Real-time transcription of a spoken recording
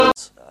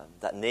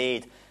that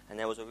need. And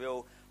there was a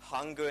real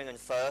hungering and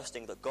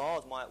thirsting that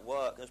God might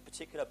work. There was a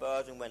particular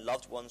burden when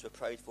loved ones were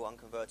prayed for,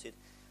 unconverted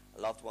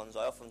loved ones.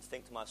 I often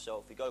think to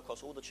myself, we go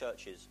across all the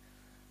churches,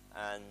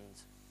 and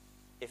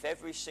if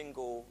every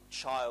single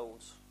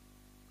child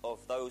of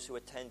those who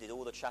attended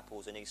all the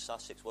chapels in East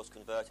Sussex was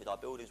converted, our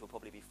buildings would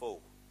probably be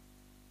full.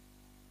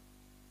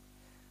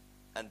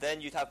 And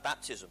then you'd have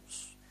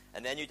baptisms.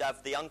 And then you'd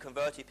have the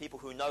unconverted people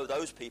who know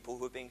those people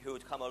who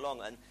would come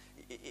along. And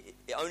it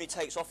only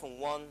takes often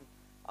one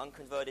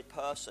unconverted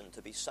person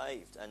to be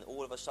saved. And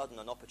all of a sudden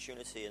an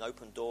opportunity, an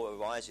open door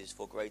arises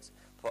for great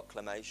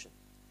proclamation.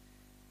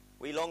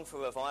 We long for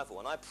revival.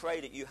 And I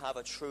pray that you have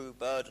a true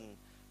burden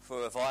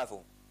for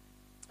revival.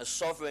 A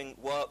sovereign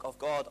work of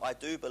God, I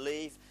do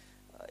believe,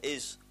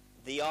 is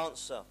the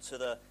answer to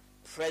the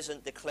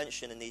present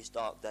declension in these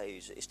dark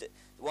days.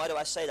 Why do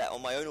I say that?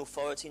 On my own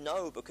authority?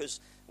 No, because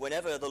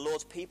whenever the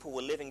Lord's people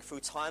were living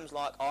through times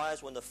like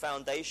ours, when the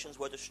foundations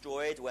were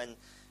destroyed, when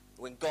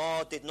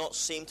God did not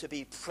seem to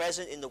be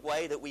present in the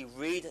way that we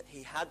read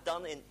he has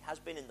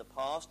been in the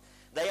past,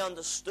 they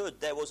understood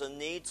there was a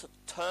need to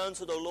turn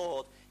to the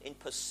Lord in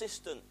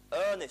persistent,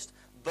 earnest,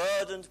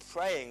 burdened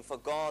praying for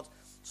God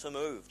to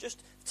move.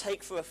 Just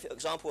take, for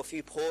example, a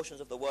few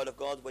portions of the Word of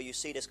God where you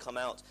see this come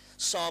out.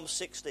 Psalm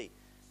 60.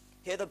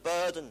 Hear the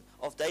burden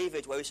of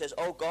David where he says,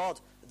 "Oh God,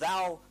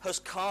 thou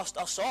hast cast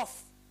us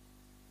off.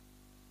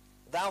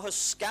 Thou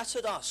hast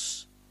scattered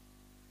us.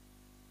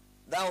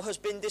 Thou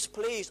hast been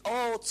displeased.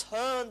 Oh,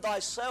 turn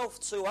thyself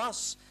to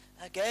us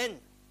again."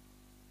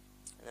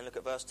 And then look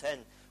at verse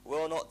 10.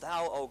 "Will not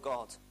thou, O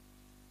God,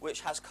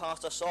 which hast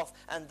cast us off,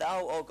 and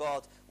thou, O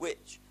God,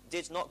 which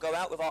did not go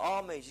out with our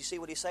armies." You see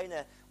what he's saying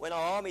there? When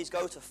our armies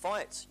go to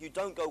fight, you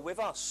don't go with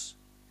us.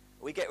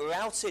 We get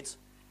routed.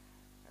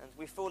 And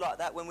we feel like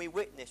that when we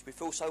witness. We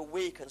feel so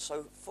weak and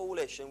so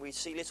foolish, and we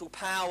see little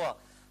power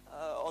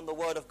on the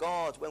word of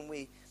God when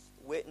we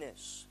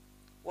witness.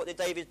 What did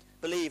David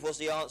believe was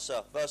the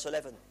answer? Verse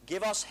 11.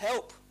 "Give us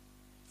help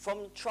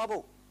from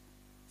trouble,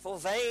 for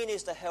vain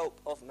is the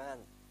help of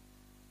man."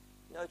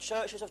 You know,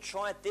 churches have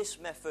tried this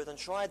method and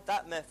tried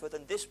that method,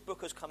 and this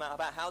book has come out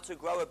about how to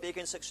grow a big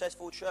and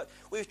successful church.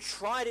 We've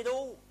tried it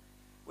all.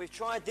 We've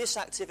tried this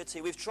activity.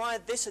 We've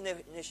tried this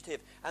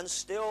initiative, and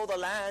still the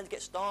land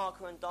gets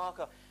darker and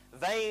darker.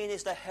 Vain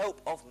is the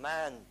help of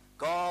man.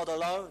 God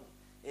alone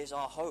is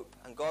our hope,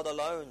 and God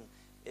alone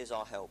is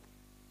our help.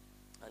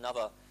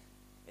 Another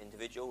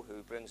individual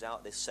who brings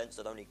out this sense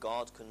that only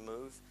God can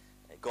move,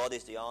 God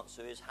is the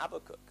answer, is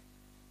Habakkuk.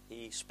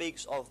 He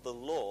speaks of the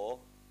law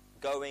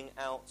going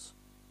out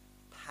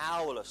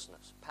powerless.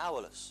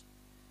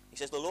 He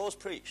says the law's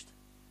preached,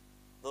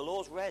 the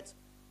law's read,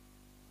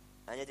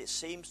 and yet it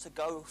seems to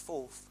go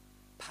forth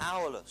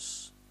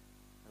powerless.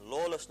 And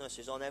lawlessness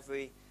is on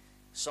every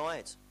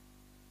side.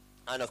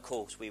 And of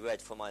course, we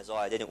read from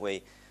Isaiah, didn't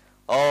we?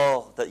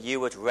 "Oh, that you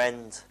would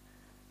rend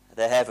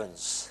the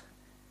heavens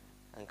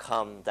and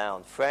come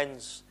down."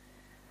 Friends,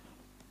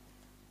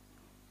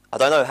 I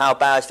don't know how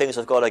bad things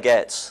have got to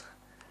get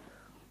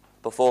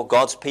before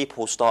God's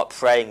people start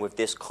praying with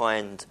this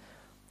kind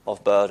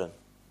of burden.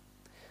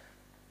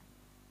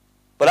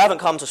 But I haven't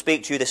come to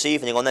speak to you this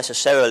evening on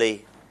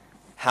necessarily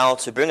how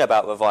to bring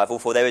about revival,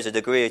 for there is a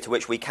degree to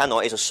which we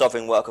cannot. It's a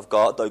sovereign work of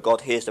God, though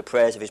God hears the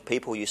prayers of his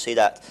people. You see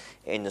that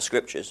in the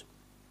scriptures.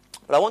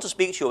 But I want to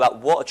speak to you about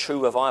what a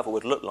true revival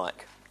would look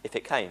like if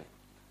it came.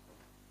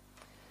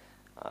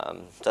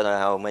 Don't know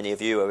how many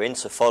of you are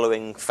into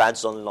following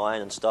fads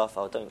online and stuff.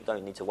 I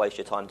don't need to waste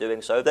your time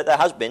doing so. But there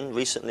has been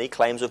recently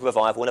claims of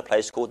revival in a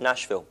place called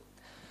Nashville.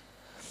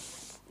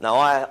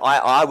 Now,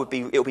 it would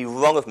be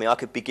wrong of me. I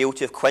could be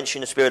guilty of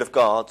quenching the Spirit of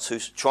God to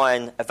try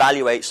and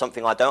evaluate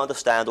something I don't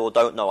understand or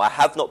don't know. I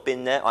have not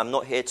been there. I'm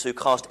not here to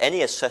cast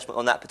any assessment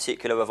on that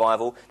particular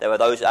revival. There are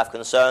those who have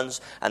concerns,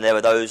 and there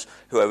are those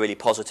who are really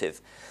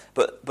positive.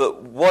 But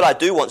what I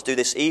do want to do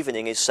this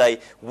evening is say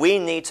we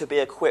need to be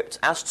equipped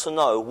as to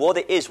know what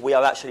it is we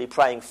are actually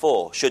praying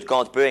for should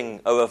God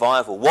bring a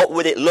revival. What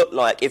would it look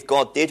like if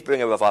God did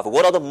bring a revival?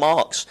 What are the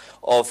marks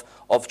of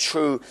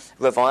true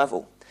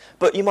revival?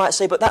 But you might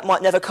say, but that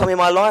might never come in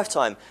my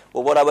lifetime.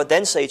 Well, what I would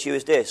then say to you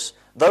is this.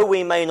 Though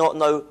we may not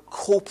know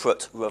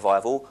corporate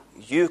revival,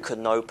 you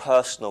can know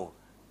personal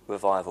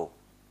revival.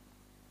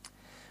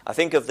 I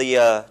think of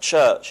the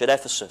church at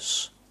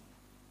Ephesus.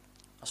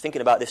 I was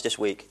thinking about this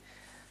week.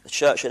 The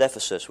church at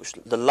Ephesus, which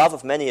the love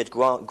of many had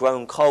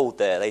grown cold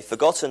there. They'd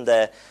forgotten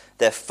their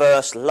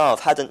first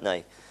love, hadn't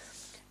they?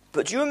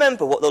 But do you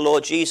remember what the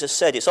Lord Jesus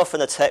said? It's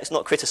often a text,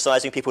 not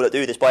criticising people that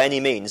do this by any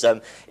means,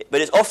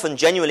 but it's often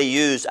genuinely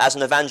used as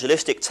an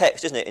evangelistic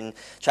text, isn't it? In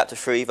chapter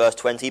 3, verse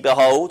 20,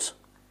 "Behold,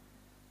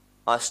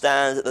 I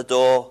stand at the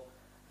door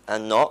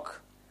and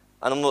knock."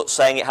 And I'm not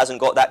saying it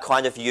hasn't got that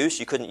kind of use.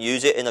 You couldn't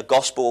use it in a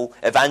gospel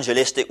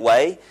evangelistic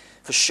way,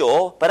 for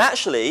sure. But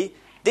actually,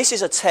 this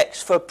is a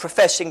text for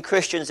professing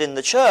Christians in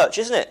the church,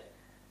 isn't it?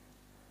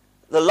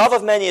 The love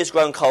of many has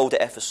grown cold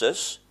at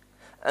Ephesus.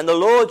 And the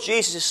Lord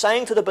Jesus is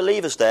saying to the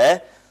believers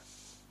there,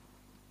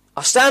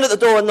 "I stand at the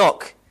door and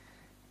knock.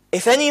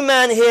 If any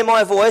man hear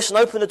my voice and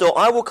open the door,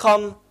 I will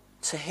come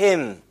to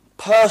him,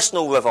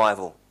 Personal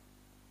revival.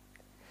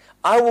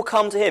 I will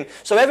come to him.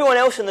 So everyone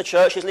else in the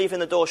church is leaving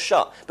the door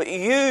shut. But you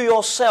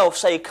yourself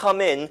say,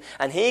 come in,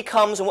 and he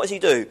comes, and what does he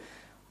do?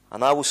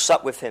 And I will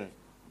sup with him,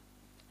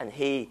 and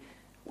he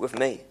with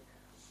me.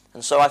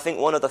 And so I think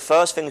one of the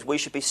first things we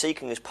should be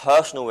seeking is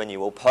personal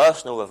renewal,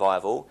 personal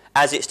revival,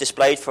 as it's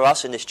displayed for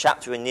us in this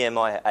chapter in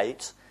Nehemiah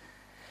 8.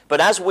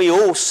 But as we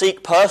all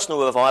seek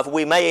personal revival,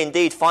 we may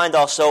indeed find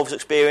ourselves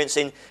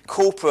experiencing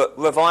corporate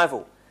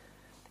revival.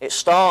 It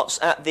starts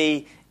at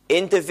the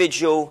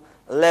individual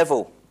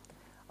level.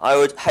 I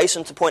would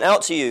hasten to point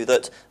out to you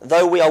that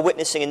though we are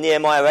witnessing in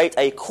Nehemiah 8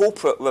 a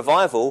corporate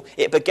revival,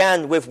 it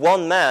began with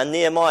one man,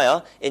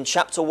 Nehemiah, in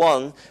chapter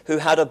 1, who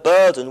had a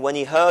burden when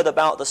he heard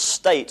about the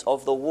state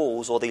of the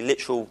walls, or the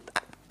literal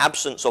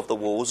absence of the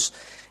walls,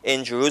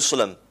 in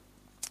Jerusalem.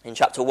 In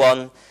chapter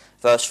 1,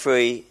 verse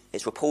 3,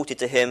 it's reported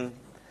to him,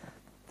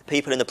 the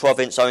people in the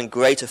province are in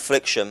great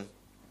affliction.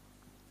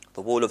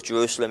 The wall of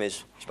Jerusalem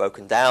is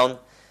broken down,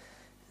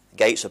 the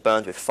gates are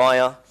burned with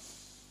fire.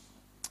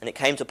 And it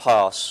came to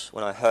pass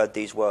when I heard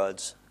these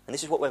words, and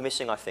this is what we're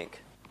missing, I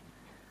think.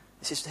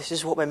 This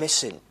is what we're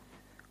missing.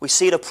 We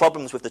see the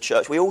problems with the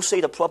church. We all see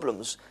the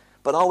problems,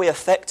 but are we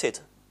affected?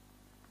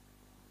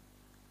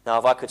 Now,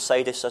 if I could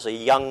say this as a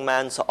young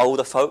man to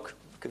older folk,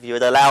 if you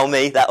would allow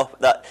me,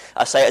 that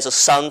I say it as a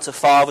son to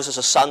fathers, as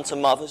a son to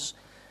mothers.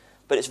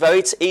 But it's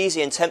very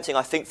easy and tempting,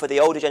 I think, for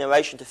the older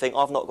generation to think,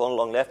 I've not gone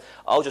long left,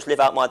 I'll just live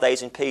out my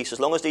days in peace. As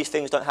long as these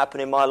things don't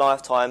happen in my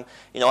lifetime,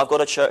 I've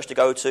got a church to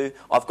go to,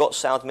 I've got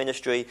sound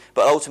ministry,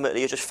 but ultimately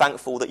you're just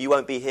thankful that you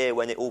won't be here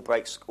when it all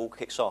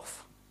kicks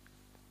off.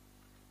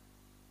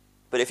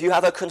 But if you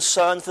have a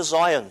concern for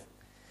Zion,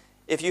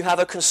 if you have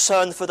a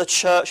concern for the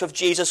church of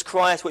Jesus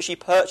Christ, which he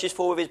purchased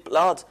for with his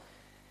blood,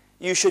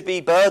 you should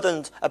be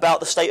burdened about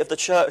the state of the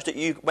church that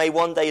you may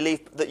one day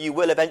leave, that you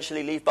will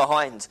eventually leave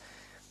behind.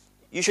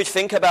 You should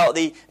think about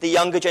the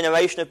younger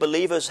generation of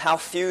believers, how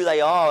few they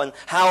are and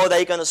how are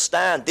they going to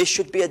stand. This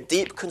should be a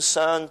deep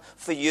concern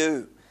for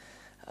you.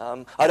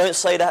 I don't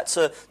say that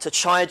to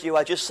chide you.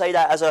 I just say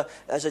that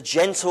as a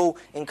gentle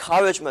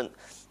encouragement.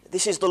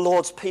 This is the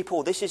Lord's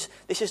people. This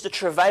is the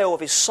travail of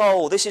his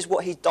soul. This is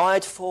what he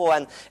died for,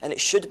 and it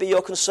should be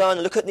your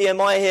concern. Look at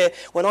Nehemiah here.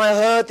 When I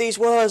heard these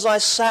words, I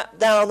sat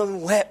down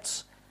and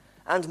wept,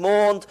 and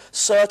mourned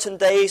certain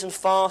days, and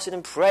fasted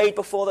and prayed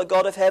before the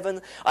God of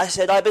heaven. I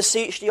said, I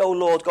beseech thee, O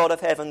Lord God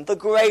of heaven, the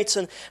great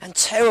and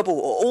terrible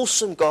or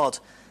awesome God.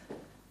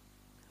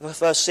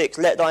 Verse 6,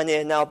 let thine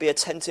ear now be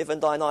attentive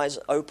and thine eyes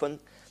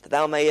open, that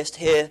thou mayest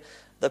hear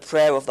the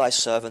prayer of thy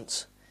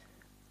servant,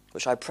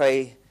 which I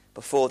pray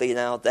before thee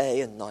now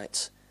day and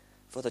night,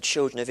 for the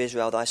children of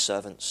Israel thy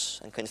servants,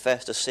 and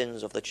confess the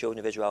sins of the children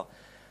of Israel.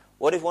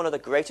 What is one of the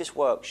greatest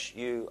works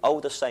you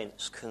older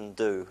saints can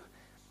do?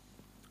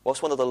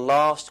 What's one of the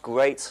last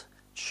great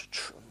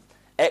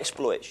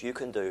exploits you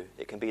can do?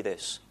 It can be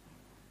this.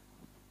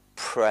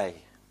 Pray.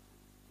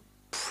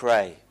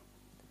 Pray.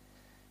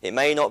 It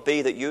may not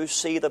be that you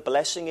see the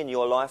blessing in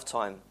your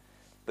lifetime,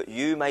 but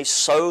you may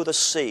sow the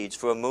seeds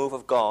for a move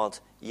of God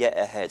yet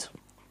ahead.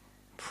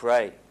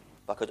 Pray.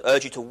 If I could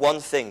urge you to one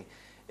thing,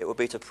 it would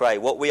be to pray.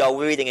 What we are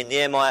reading in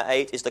Nehemiah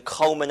 8 is the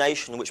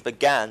culmination which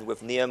began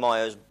with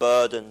Nehemiah's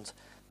burdened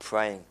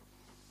praying.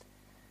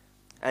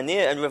 And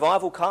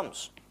revival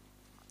comes.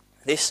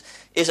 This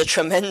is a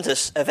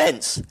tremendous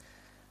event.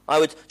 I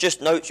would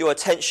just note your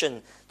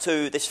attention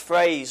to this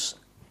phrase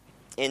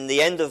in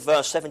the end of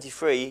verse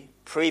 73,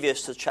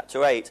 previous to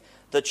chapter 8,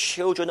 the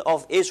children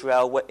of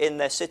Israel were in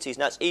their cities.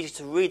 Now it's easy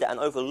to read that and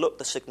overlook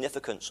the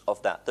significance of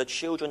that. The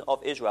children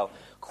of Israel.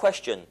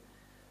 Question,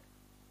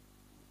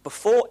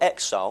 before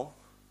exile,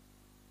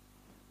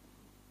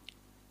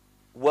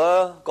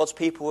 were God's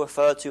people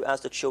referred to as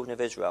the children of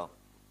Israel?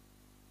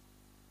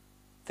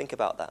 Think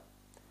about that.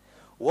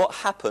 What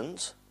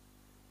happened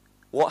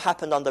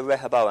under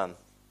Rehoboam?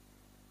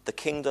 The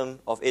kingdom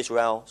of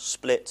Israel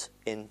split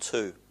in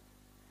two.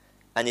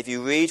 And if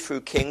you read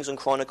through Kings and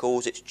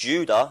Chronicles, it's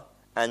Judah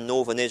and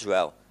northern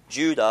Israel.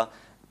 Judah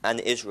and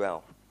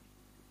Israel.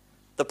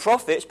 The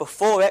prophets,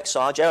 before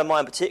exile, Jeremiah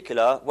in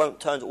particular,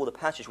 won't turn to all the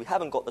passages. We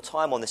haven't got the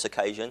time on this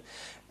occasion.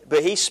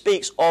 But he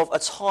speaks of a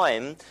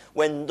time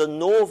when the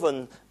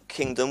northern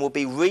kingdom will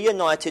be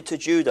reunited to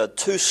Judah.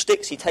 Two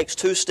sticks, he takes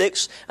two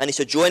sticks and he's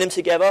to join them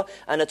together,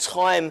 and a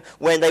time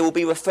when they will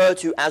be referred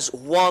to as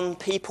one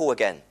people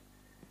again.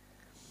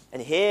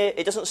 And here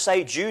it doesn't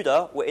say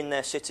Judah were in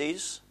their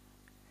cities.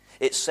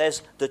 It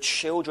says the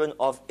children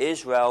of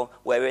Israel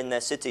were in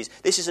their cities.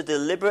 This is a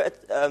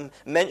deliberate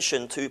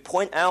mention to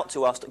point out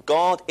to us that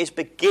God is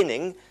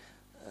beginning,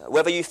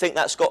 whether you think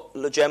that's got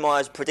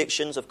Jeremiah's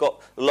predictions have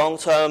got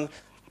long-term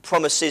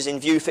promises in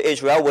view for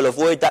Israel. We'll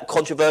avoid that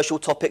controversial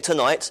topic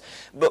tonight.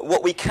 But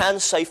what we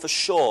can say for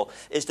sure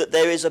is that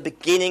there is a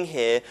beginning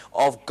here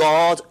of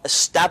God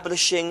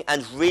establishing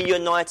and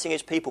reuniting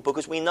his people,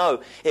 because we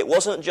know it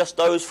wasn't just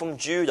those from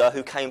Judah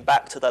who came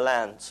back to the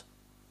land.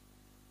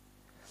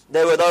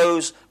 There were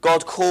those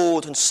God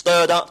called and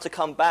stirred up to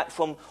come back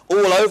from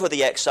all over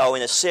the exile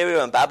in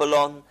Assyria and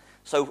Babylon.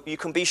 So you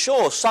can be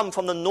sure some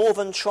from the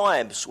northern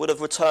tribes would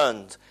have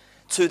returned.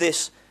 to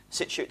this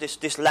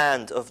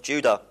land of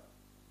Judah.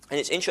 And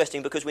it's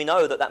interesting because we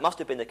know that that must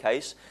have been the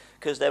case,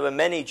 because there were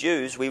many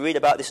Jews, we read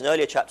about this in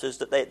earlier chapters,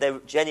 that their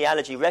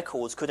genealogy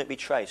records couldn't be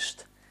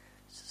traced,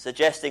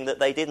 suggesting that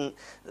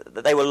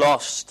they were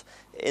lost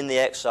in the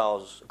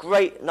exiles. A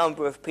great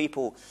number of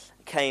people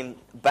came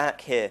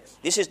back here.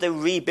 This is the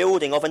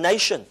rebuilding of a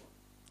nation,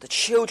 the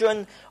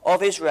children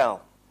of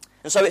Israel.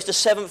 And so it's the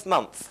 7th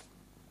month.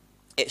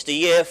 It's the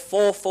year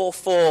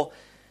 444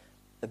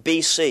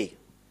 BC.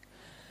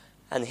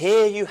 And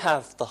here you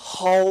have the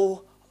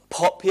whole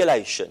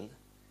population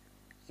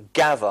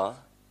gather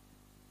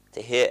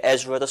to hear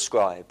Ezra the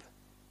scribe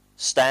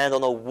stand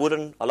on a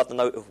wooden, I love the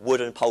note of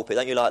wooden pulpit,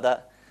 don't you like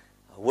that?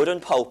 A wooden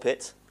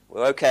pulpit,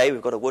 we're okay,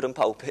 we've got a wooden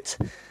pulpit,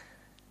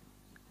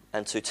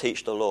 and to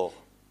teach the law.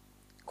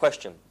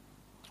 Question: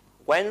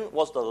 when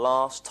was the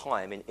last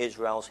time in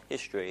Israel's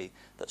history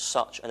that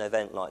such an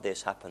event like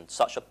this happened,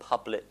 such a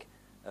public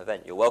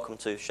event? You're welcome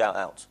to shout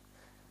out.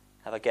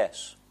 Have a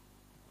guess.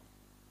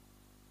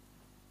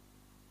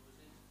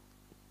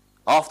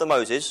 After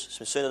Moses,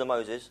 sooner than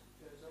Moses,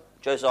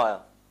 Josiah.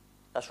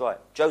 That's right,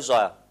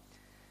 Josiah.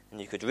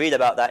 And you could read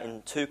about that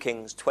in 2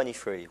 Kings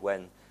 23,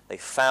 when they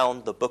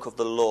found the book of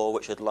the law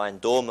which had lain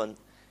dormant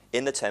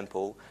in the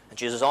temple. And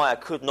Josiah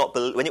could not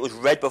believe, when it was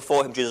read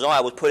before him,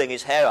 Josiah was pulling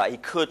his hair out. He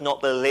could not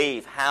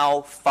believe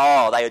how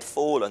far they had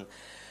fallen.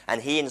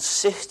 And he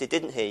insisted,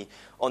 didn't he,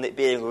 on it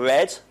being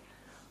read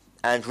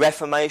and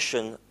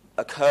reformation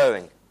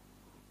occurring.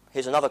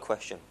 Here's another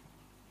question.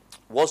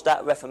 Was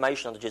that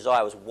reformation under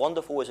Josiah, as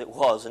wonderful as it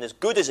was and as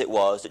good as it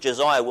was, that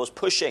Josiah was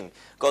pushing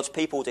God's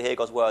people to hear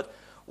God's word,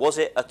 was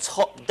it a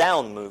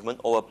top-down movement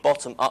or a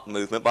bottom-up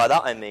movement? By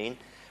that I mean,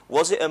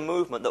 was it a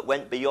movement that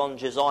went beyond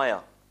Josiah?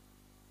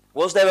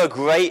 Was there a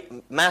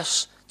great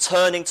mass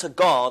turning to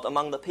God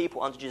among the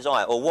people under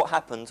Josiah? Or what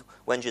happened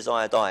when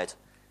Josiah died?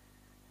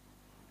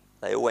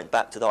 They all went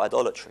back to their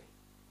idolatry.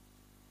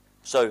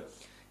 So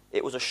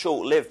it was a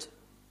short-lived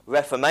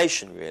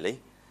reformation, really.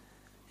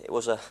 It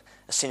was a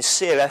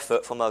sincere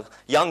effort from a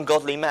young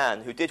godly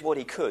man who did what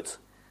he could,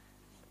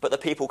 but the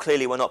people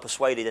clearly were not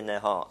persuaded in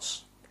their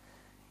hearts.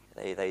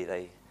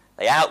 They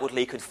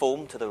outwardly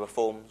conformed to the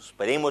reforms,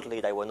 but inwardly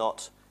they were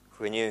not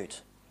renewed.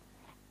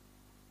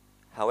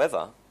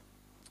 However,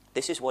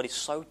 this is what is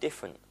so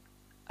different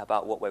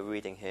about what we're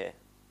reading here.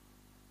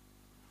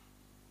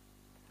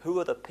 Who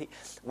are the people?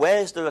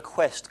 Where's the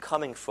request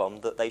coming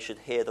from that they should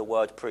hear the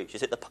word preached?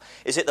 Is it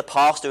the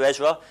pastor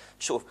Ezra?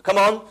 Sort of, come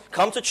on,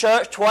 come to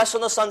church twice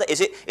on a Sunday.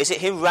 Is it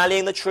him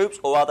rallying the troops,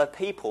 or are there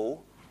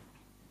people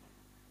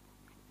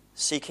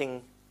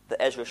seeking that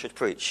Ezra should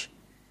preach?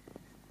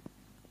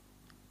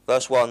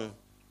 Verse 1,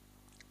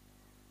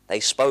 they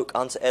spoke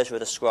unto Ezra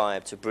the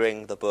scribe to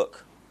bring the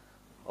book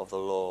of the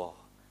law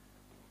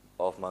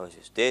of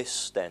Moses.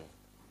 This, then,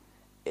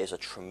 is a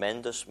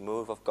tremendous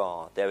move of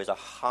God. There is a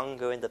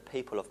hunger in the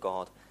people of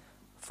God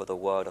for the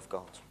word of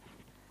God.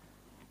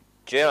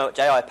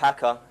 J.I.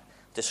 Packer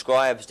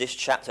describes this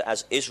chapter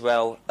as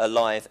Israel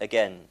alive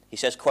again. He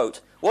says,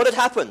 quote, "What had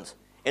happened?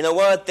 In a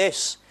word,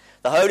 this: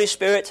 the Holy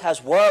Spirit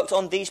has worked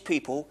on these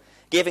people,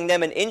 giving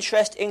them an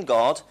interest in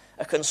God,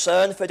 a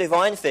concern for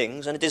divine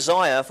things, and a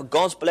desire for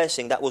God's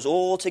blessing that was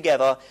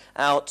altogether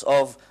out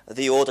of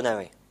the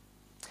ordinary."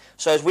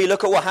 So as we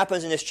look at what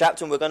happens in this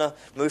chapter, and we're going to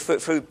move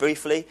through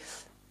briefly,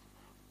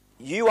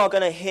 you are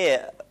going to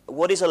hear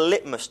what is a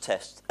litmus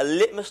test. A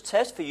litmus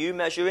test for you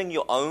measuring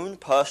your own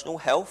personal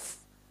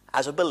health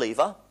as a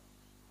believer.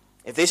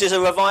 If this is a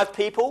revived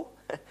people,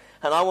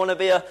 and I want to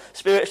be a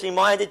spiritually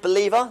minded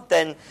believer,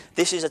 then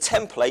this is a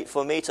template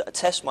for me to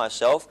test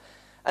myself.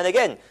 And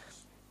again,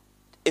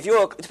 it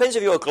depends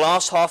if you're a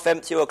glass half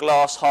empty or a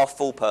glass half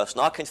full person.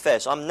 I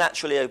confess, I'm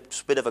naturally a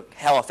bit of a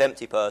half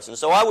empty person.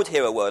 So I would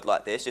hear a word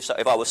like this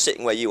if I was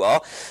sitting where you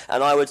are,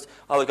 and I would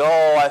go,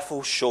 "Oh, I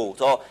fall short."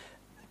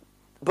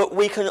 But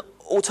we can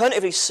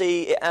alternatively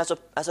see it as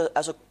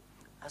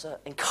an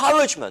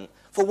encouragement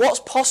for what's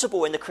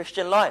possible in the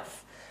Christian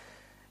life.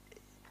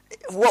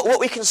 What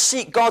we can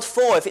seek God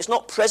for. If it's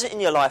not present in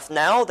your life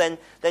now, then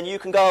you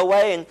can go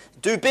away and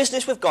do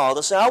business with God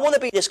and say, "I want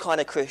to be this kind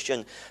of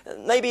Christian."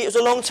 Maybe it was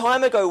a long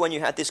time ago when you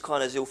had this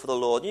kind of zeal for the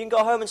Lord. You can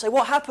go home and say,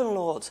 "What happened,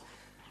 Lord?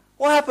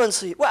 What happened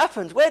to you? What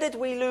happened? Where did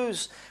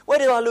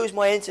I lose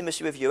my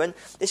intimacy with you?" And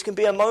this can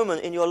be a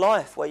moment in your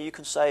life where you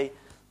can say,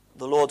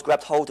 "The Lord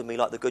grabbed hold of me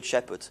like the good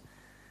shepherd.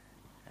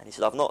 And he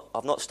said, I've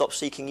not stopped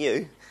seeking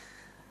you.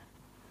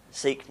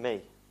 Seek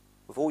me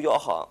with all your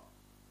heart,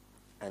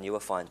 and you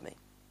will find me."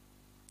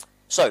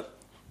 So,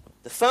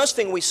 the first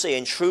thing we see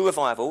in true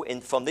revival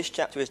from this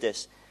chapter is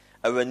this: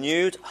 a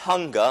renewed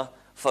hunger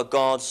for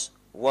God's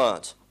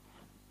word.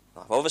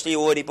 I've obviously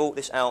already brought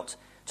this out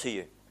to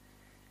you.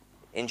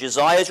 In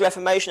Josiah's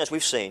reformation, as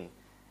we've seen,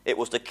 it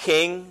was the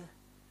king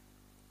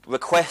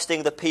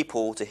requesting the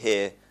people to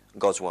hear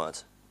God's word.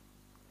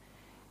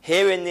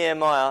 Here in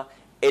Nehemiah,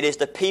 it is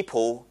the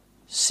people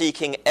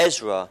seeking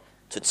Ezra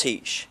to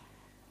teach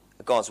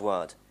God's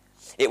word.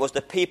 It was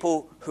the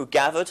people who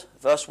gathered,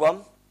 verse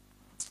 1.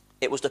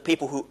 It was the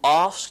people who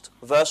asked,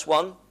 verse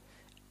 1.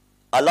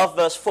 I love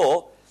verse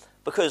 4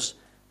 because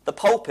the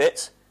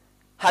pulpit,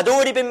 had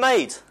already been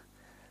made.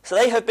 So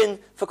they have been,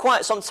 for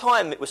quite some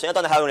time, it was, I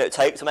don't know how long it would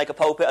take to make a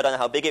pulpit, I don't know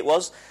how big it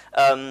was,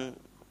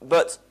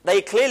 but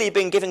they clearly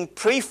been given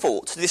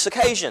pre-thought to this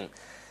occasion.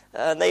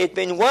 They had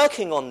been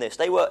working on this.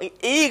 They were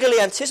eagerly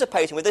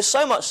anticipating with this,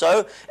 so much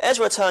so,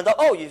 Ezra turned up,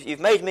 oh, you've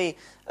made me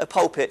a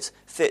pulpit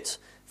fit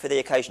for the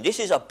occasion. This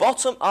is a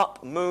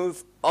bottom-up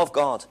move of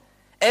God.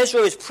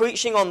 Ezra is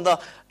preaching on the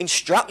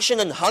instruction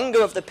and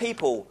hunger of the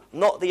people,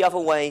 not the other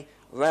way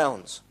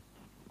round.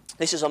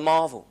 This is a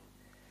marvel.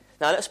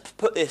 Now let's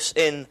put this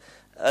in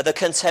the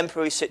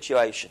contemporary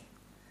situation.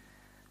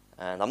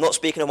 And I'm not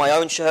speaking of my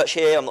own church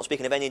here, I'm not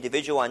speaking of any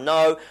individual I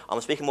know,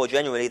 I'm speaking more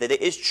generally that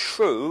it is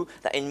true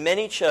that in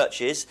many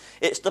churches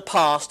it's the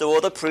pastor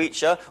or the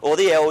preacher or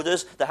the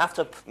elders that have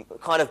to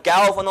kind of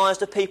galvanise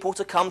the people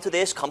to come to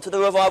this, come to the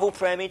revival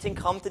prayer meeting,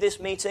 come to this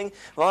meeting,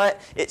 right?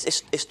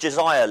 It's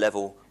Josiah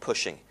level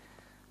pushing.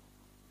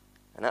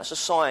 And that's a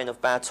sign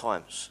of bad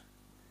times.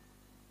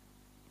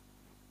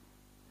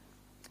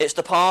 It's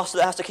the pastor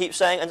that has to keep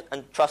saying,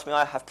 and trust me,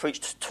 I have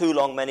preached too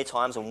long many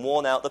times and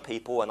worn out the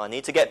people, and I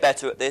need to get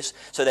better at this.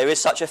 So there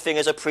is such a thing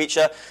as a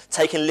preacher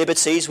taking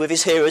liberties with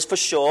his hearers for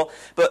sure.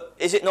 But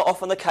is it not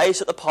often the case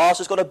that the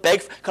pastor's got to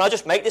beg, can I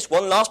just make this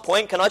one last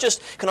point? Can I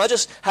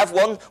just have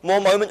one more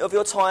moment of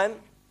your time?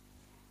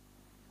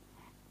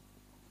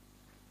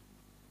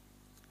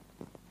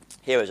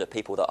 Here is a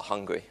people that are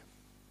hungry.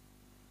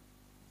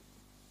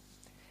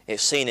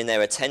 It's seen in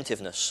their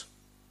attentiveness.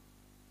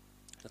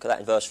 Look at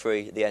that in verse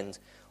 3 at the end.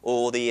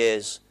 All the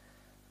ears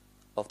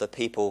of the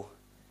people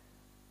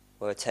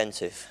were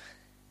attentive.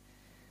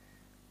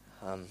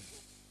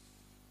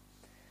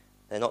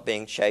 They're not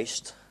being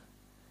chased.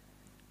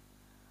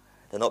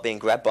 They're not being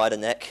grabbed by the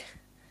neck.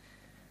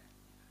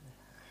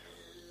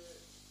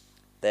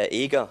 They're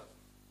eager.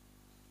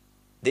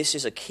 This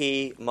is a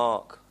key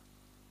mark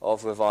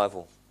of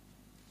revival.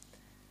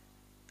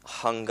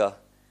 Hunger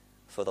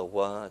for the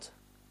word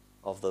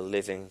of the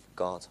living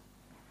God.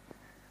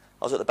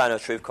 I was at the Banner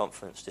of Truth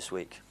conference this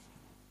week.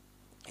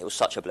 It was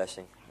such a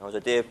blessing. I was a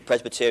dear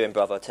Presbyterian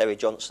brother, Terry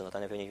Johnson, I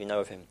don't know if any of you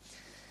know of him,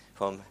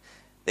 from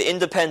the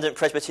Independent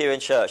Presbyterian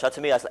Church.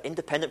 To me, I was like,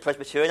 Independent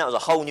Presbyterian? That was a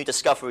whole new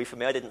discovery for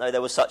me. I didn't know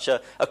there was such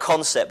a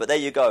concept, but there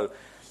you go.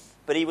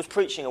 But he was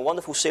preaching a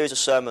wonderful series of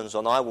sermons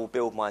on I will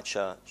build my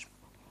church.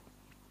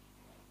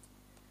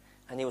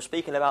 And he was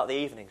speaking about the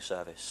evening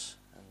service.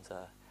 And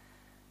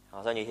I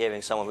was only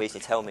hearing someone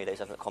recently tell me that he's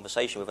having a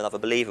conversation with another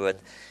believer and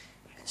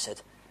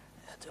said,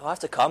 do I have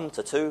to come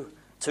to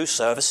two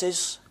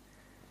services?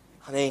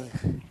 I mean,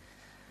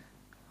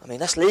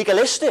 that's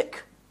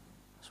legalistic.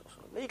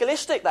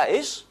 Legalistic, that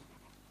is.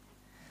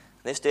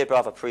 And this dear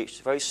brother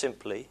preached very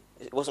simply.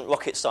 It wasn't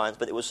rocket science,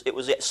 but it was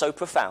yet so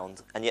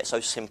profound and yet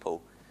so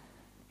simple.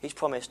 He's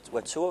promised,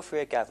 where two or three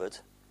are gathered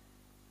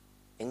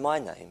in my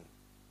name,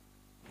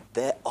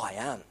 there I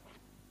am.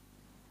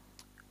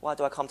 Why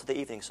do I come to the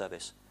evening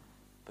service?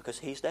 Because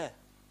he's there.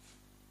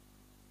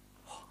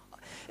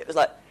 It was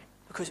like,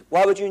 because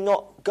why would you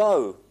not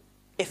go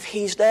if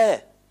he's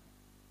there?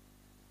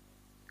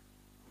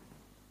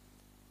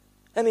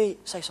 Let me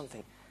say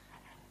something.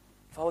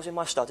 If I was in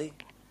my study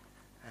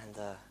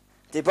and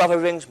the brother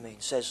rings me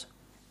and says,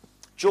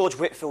 George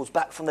Whitfield's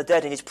back from the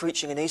dead and he's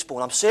preaching in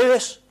Eastbourne. I'm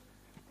serious.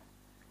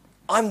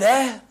 I'm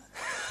there.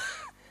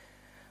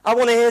 I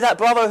want to hear that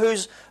brother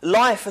whose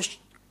life has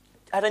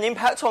had an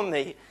impact on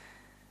me.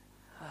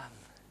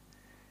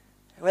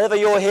 Wherever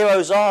your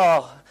heroes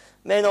are,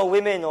 men or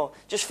women, or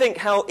just think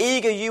how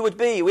eager you would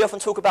be. We often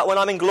talk about when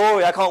I'm in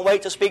glory, I can't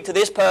wait to speak to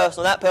this person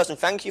or that person.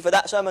 Thank you for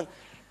that sermon.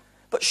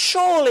 But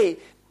surely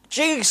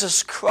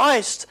Jesus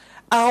Christ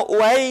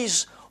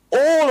outweighs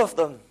all of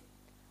them.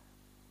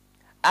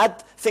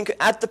 Add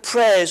the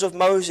prayers of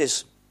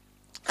Moses.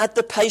 Add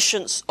the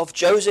patience of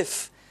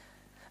Joseph.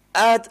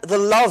 Add the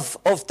love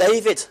of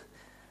David.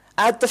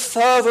 Add the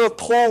fervour of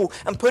Paul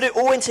and put it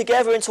all in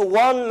together into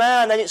one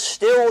man, and it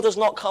still does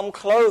not come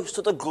close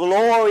to the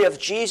glory of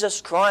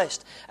Jesus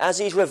Christ as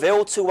he's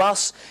revealed to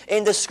us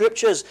in the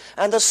Scriptures.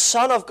 And the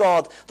Son of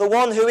God, the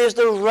one who is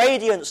the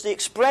radiance, the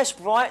express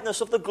brightness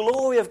of the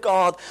glory of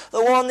God,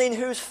 the one in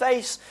whose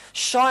face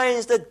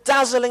shines the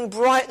dazzling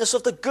brightness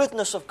of the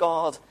goodness of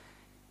God,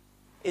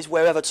 is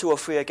wherever two or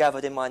three are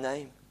gathered in my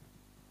name.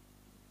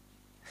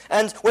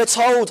 And we're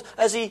told,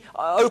 as he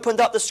opened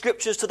up the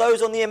Scriptures to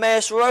those on the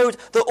Emmaus Road,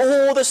 that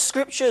all the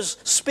Scriptures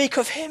speak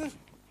of him.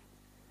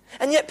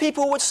 And yet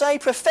people would say,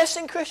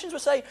 professing Christians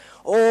would say,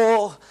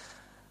 oh,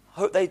 I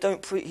hope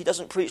he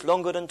doesn't preach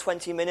longer than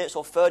 20 minutes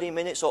or 30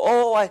 minutes,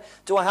 or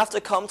do I have to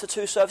come to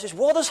two services?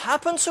 What has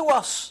happened to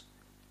us?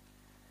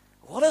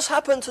 What has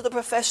happened to the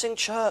professing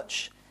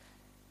church?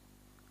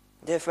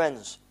 Dear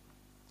friends,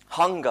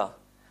 hunger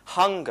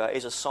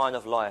is a sign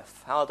of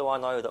life. How do I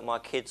know that my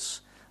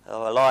kids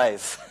are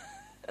alive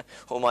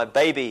or my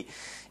baby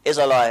is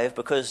alive?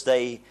 Because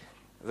they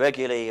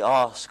regularly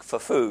ask for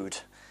food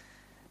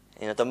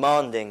in a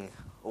demanding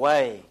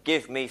way.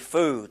 Give me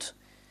food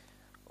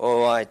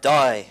or I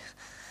die.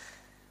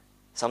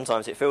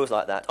 Sometimes it feels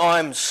like that.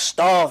 I'm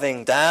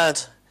starving,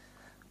 Dad.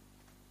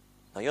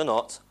 No, you're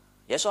not.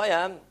 Yes, I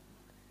am.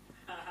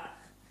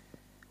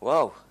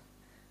 Whoa.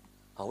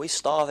 Are we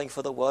starving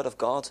for the word of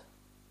God?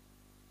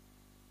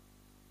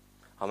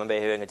 I remember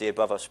hearing a dear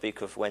brother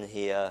speak of when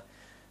he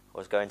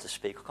was going to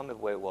speak. I can't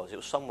remember where it was. It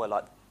was somewhere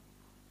like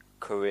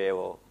Korea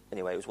or...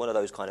 Anyway, it was one of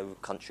those kind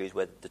of countries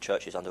where the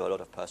church is under a lot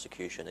of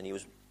persecution. And he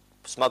was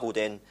smuggled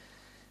in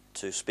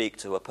to speak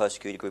to a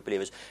persecuted group of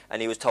believers.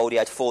 And he was told he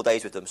had 4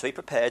 days with them. So he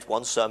prepared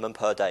one sermon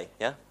per day.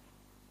 Yeah?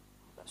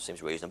 That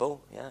seems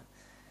reasonable. Yeah?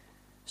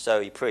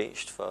 So he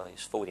preached for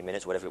his 40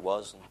 minutes, whatever it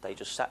was. And they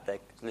just sat there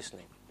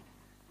listening.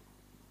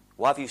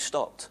 Why have you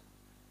stopped?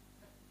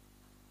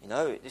 You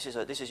know, this is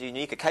a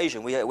unique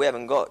occasion. We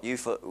haven't got you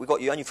we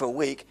got you only for a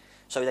week.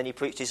 So then he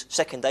preached his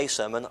second day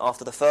sermon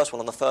after the first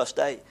one on the first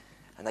day.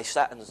 And they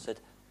sat and said,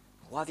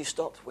 why have you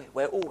stopped?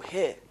 We're all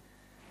here.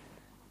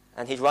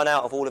 And he'd run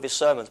out of all of his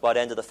sermons by the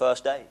end of the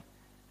first day.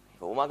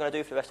 But what am I going to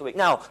do for the rest of the week?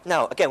 Now,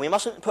 again, we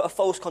mustn't put a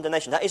false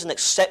condemnation. That is an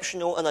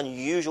exceptional and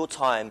unusual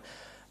time.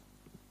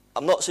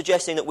 I'm not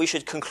suggesting that we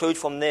should conclude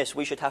from this,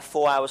 we should have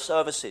 4-hour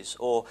services,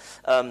 or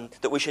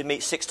that we should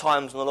meet 6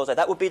 times on the Lord's Day.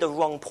 That would be the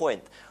wrong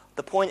point.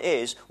 The point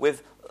is,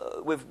 with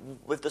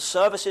the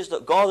services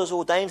that God has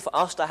ordained for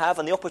us to have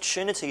and the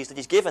opportunities that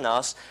He's given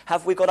us,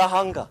 have we got a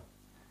hunger?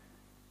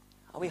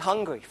 Are we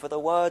hungry for the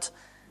Word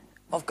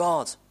of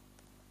God?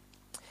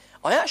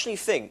 I actually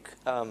think,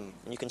 and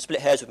you can split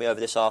hairs with me over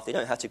this after, you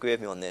don't have to agree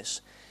with me on this,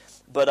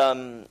 but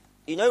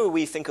you know when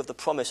we think of the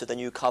promise of the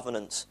new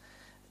covenant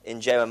in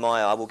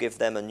Jeremiah, I will give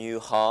them a new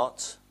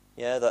heart,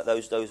 yeah,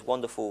 those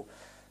wonderful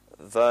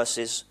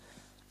verses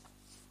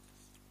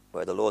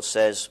where the Lord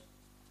says,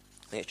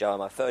 I think it's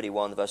Jeremiah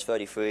 31, verse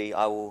 33,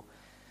 I will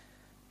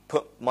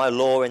put my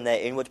law in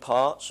their inward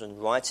parts and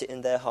write it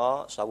in their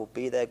hearts, I will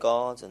be their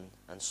God,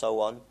 and so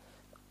on.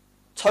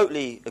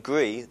 Totally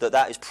agree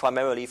that is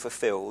primarily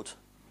fulfilled.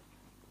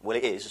 Well,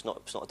 it is. It's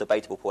not a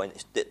debatable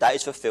point. That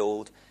is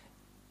fulfilled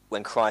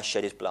when Christ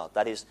shed His blood.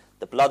 That is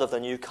the blood of the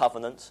new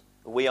covenant.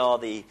 We are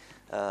the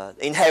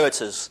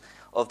inheritors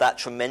of that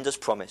tremendous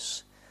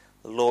promise.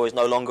 The law is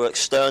no longer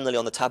externally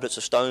on the tablets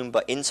of stone,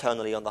 but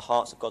internally on the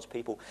hearts of God's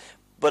people.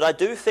 But I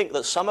do think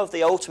that some of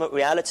the ultimate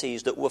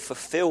realities that were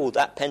fulfilled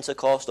at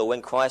Pentecost or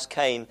when Christ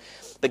came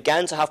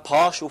began to have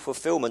partial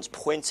fulfillments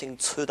pointing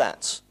to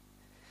that.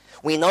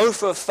 We know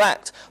for a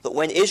fact that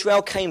when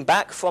Israel came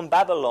back from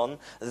Babylon,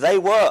 they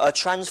were a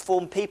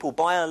transformed people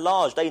by and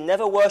large. They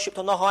never worshipped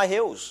on the high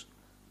hills.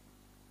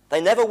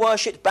 They never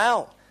worshipped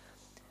Baal.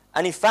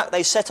 And in fact,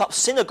 they set up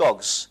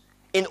synagogues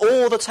in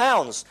all the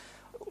towns.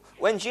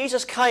 When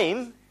Jesus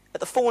came, at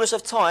the fullness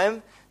of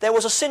time, there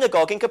was a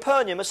synagogue in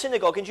Capernaum, a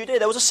synagogue in Judea.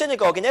 There was a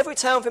synagogue in every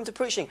town for him to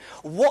preaching.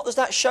 What does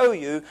that show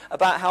you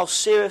about how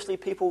seriously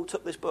people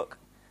took this book?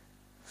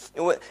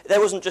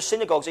 There wasn't just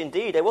synagogues,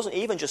 indeed. There wasn't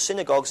even just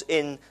synagogues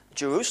in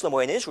Jerusalem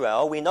or in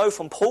Israel. We know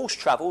from Paul's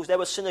travels there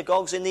were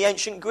synagogues in the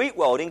ancient Greek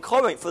world, in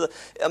Corinth,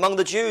 among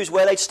the Jews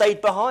where they'd stayed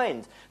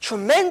behind.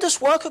 Tremendous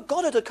work of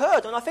God had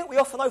occurred, and I think we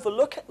often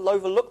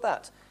overlook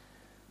that.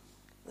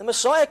 The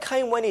Messiah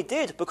came when He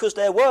did because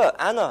there were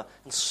Anna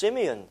and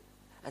Simeon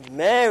and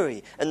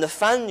Mary and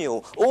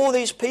Nathaniel, all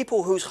these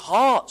people whose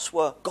hearts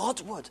were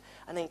Godward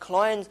and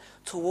inclined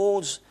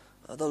towards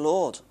the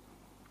Lord.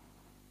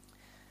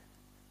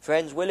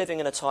 Friends, we're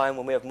living in a time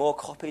when we have more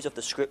copies of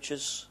the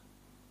Scriptures.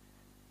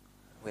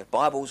 We have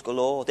Bibles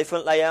galore,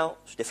 different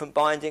layouts, different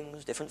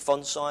bindings, different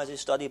font sizes,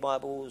 study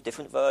Bibles,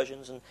 different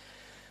versions, and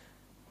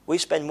we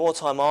spend more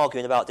time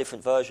arguing about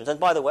different versions. And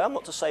by the way, I'm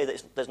not to say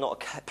that there's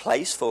not a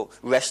place for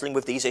wrestling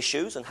with these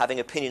issues and having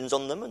opinions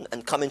on them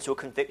and coming to a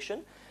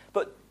conviction,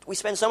 but we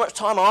spend so much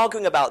time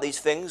arguing about these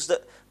things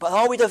but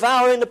are we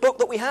devouring the book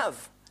that we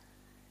have?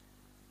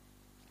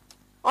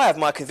 I have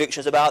my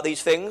convictions about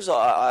these things.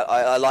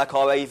 I like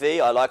our AV.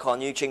 I like our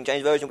New King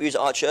James Version we use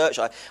at our church.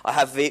 I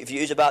have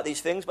views about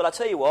these things. But I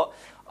tell you what,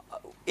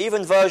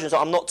 even versions that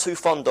I'm not too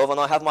fond of and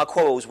I have my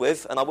quarrels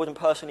with and I wouldn't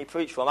personally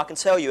preach from, I can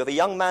tell you if a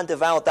young man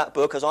devoured that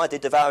book as I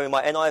did devouring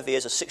my NIV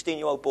as a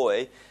 16-year-old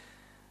boy,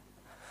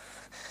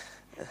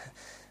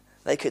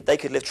 they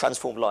could live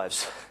transformed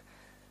lives.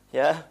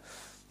 Yeah?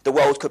 The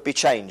world could be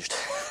changed.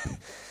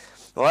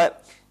 Right?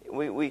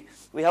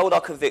 We hold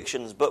our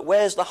convictions, but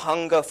where's the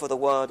hunger for the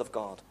Word of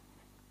God?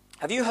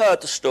 Have you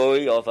heard the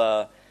story of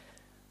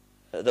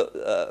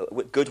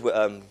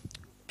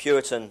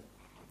Puritan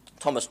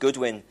Thomas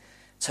Goodwin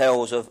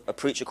tells of a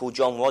preacher called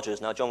John Rogers?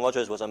 Now, John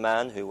Rogers was a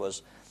man who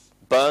was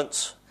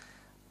burnt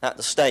at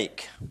the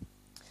stake.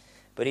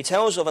 But he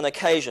tells of an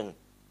occasion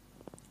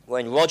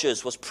when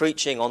Rogers was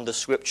preaching on the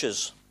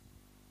Scriptures.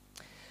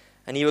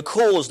 And he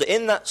recalls that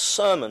in that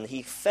sermon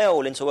he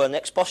fell into an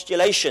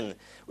expostulation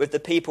with the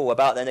people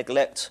about their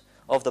neglect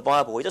of the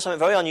Bible. He does something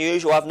very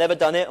unusual. I've never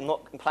done it. I'm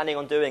not planning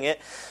on doing it.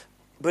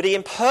 But he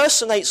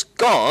impersonates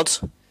God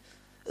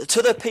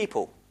to the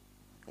people.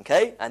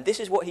 Okay? And this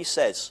is what he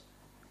says.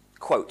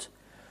 Quote,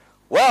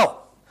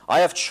 "Well, I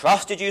have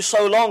trusted you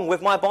so long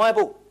with my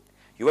Bible.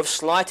 You have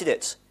slighted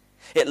it.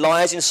 It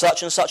lies in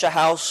such and such a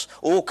house,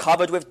 all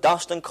covered with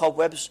dust and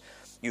cobwebs.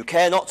 You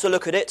care not to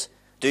look at it.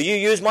 Do you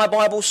use my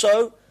Bible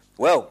so?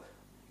 Well,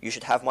 you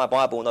should have my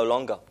Bible no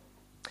longer.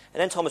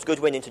 And then Thomas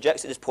Goodwin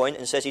interjects at this point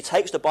and says he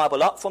takes the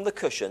Bible up from the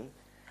cushion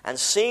and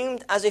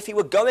seemed as if he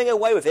were going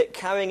away with it,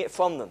 carrying it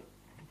from them.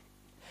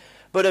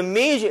 But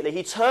immediately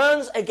he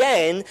turns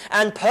again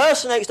and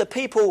personates the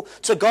people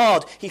to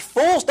God. He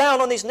falls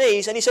down on his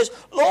knees and he says,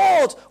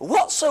 Lord,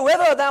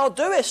 whatsoever thou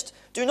doest,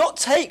 do not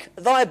take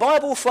thy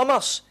Bible from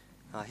us.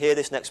 Now hear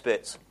this next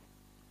bit.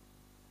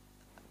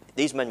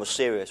 These men were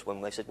serious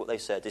when they said what they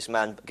said. This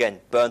man, again,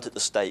 burnt at the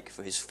stake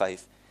for his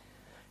faith.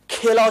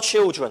 Kill our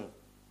children.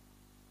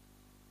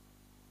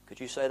 Could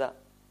you say that?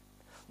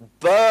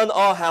 Burn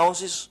our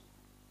houses.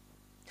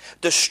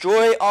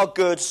 Destroy our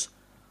goods.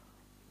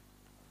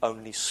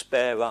 Only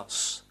spare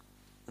us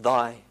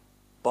thy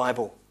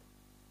Bible.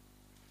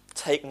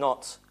 Take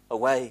not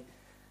away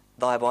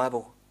thy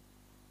Bible.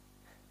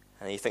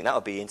 And you think that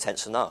would be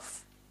intense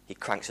enough. He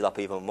cranks it up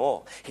even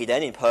more. He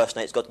then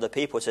impersonates God to the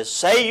people and says,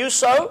 say you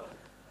so?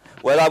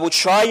 Well, I will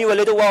try you a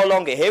little while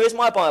longer. Here is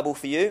my Bible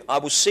for you. I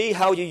will see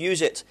how you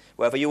use it,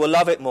 whether you will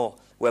love it more,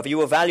 whether you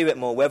will value it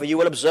more, whether you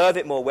will observe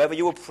it more, whether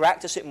you will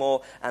practice it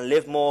more and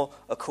live more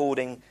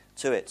according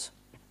to it.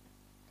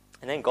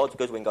 And then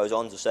Goodwin goes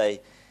on to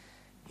say,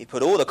 he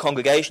put all the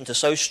congregation to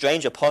so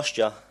strange a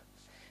posture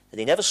that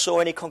he never saw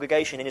any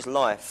congregation in his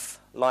life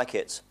like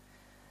it.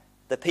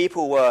 The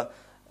people were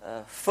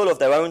full of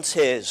their own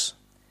tears.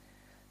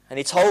 And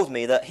he told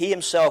me that he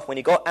himself, when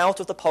he got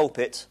out of the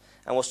pulpit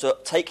and was to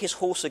take his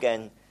horse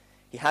again,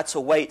 he had to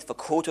wait for a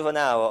quarter of an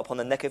hour upon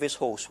the neck of his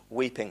horse,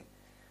 weeping,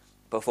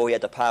 before he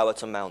had the power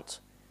to mount.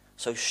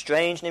 So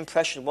strange an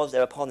impression was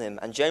there upon him,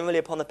 and generally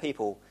upon the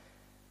people,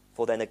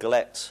 for their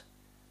neglect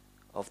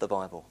of the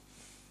Bible.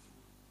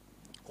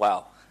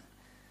 Wow.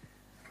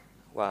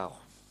 Wow.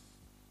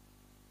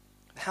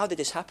 How did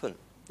this happen?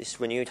 This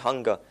renewed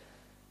hunger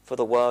for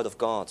the Word of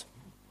God?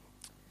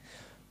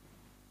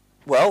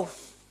 Well,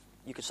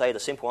 you could say the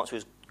simple answer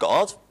is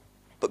God,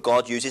 but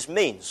God uses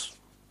means.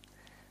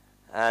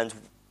 And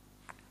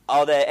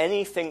are there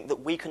anything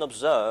that we can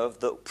observe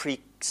that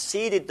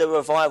preceded the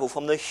revival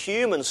from the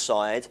human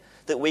side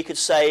that we could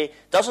say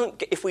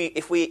doesn't, if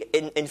we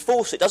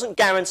enforce it, doesn't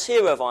guarantee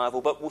a revival,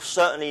 but will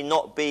certainly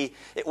not be?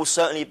 It will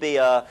certainly be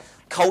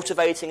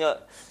cultivating a.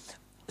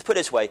 Let's put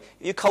it this way: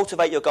 you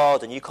cultivate your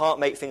garden, you can't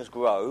make things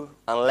grow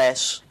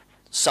unless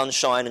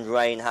sunshine and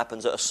rain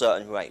happens at a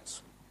certain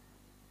rate.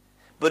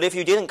 But if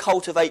you didn't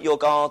cultivate your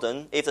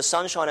garden, if the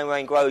sunshine and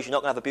rain grows, you're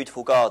not going to have a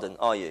beautiful garden,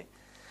 are you?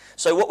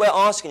 So what we're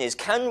asking is,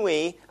 can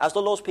we, as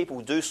the Lord's people,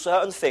 do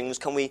certain things?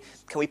 Can we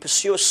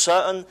pursue a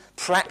certain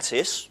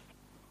practice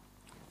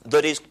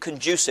that is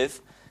conducive,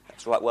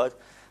 that's the right word,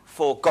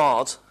 for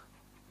God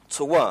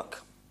to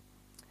work?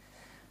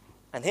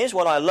 And here's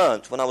what I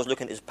learnt when I was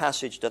looking at this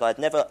passage that I'd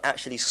never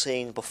actually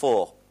seen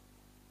before.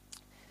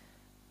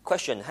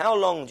 Question: how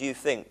long do you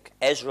think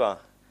Ezra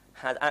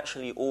had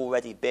actually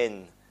already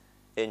been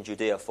in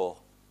Judea for?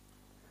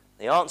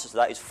 The answer to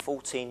that is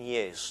 14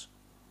 years.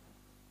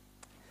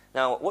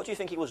 Now, what do you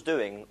think he was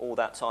doing all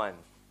that time?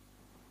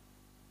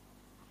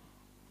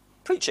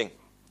 Preaching,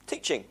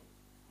 teaching.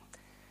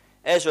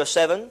 Ezra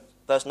 7,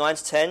 verse 9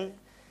 to 10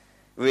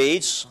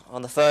 reads,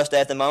 on the first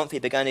day of the month he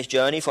began his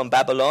journey from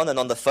Babylon, and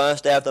on the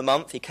first day of the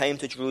month he came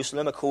to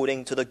Jerusalem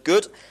according to the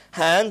good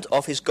hand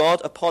of his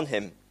God upon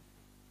him.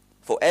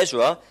 For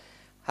Ezra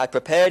had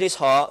prepared his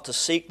heart to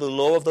seek the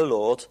law of the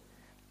Lord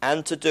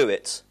and to do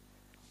it,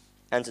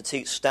 and to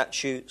teach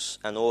statutes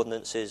and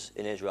ordinances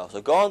in Israel.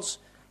 So God's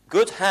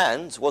good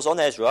hand was on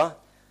Ezra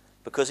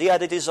because he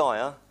had a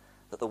desire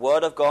that the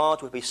Word of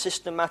God would be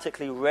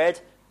systematically read,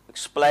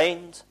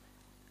 explained,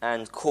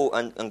 and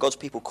God's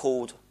people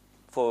called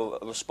for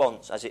a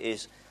response as it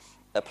is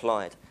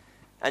applied.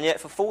 And yet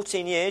for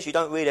 14 years you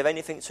don't read of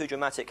anything too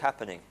dramatic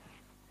happening.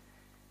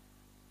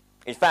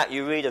 In fact,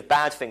 you read of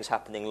bad things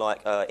happening,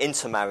 like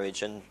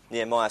intermarriage, and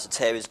Nehemiah has to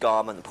tear his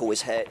garment and pull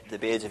his hair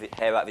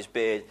out of his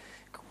beard.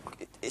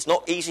 It's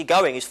not easy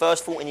going. His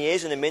first 14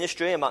 years in the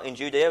ministry in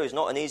Judea is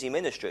not an easy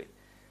ministry.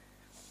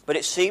 But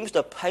it seems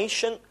the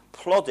patient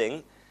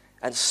plodding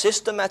and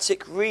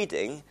systematic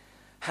reading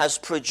has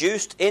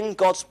produced in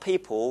God's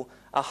people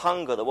a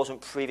hunger that wasn't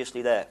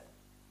previously there.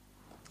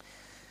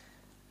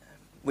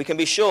 We can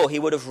be sure he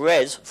would have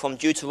read from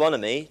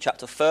Deuteronomy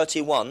chapter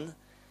 31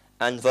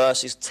 and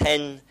verses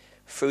 10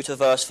 through to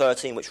verse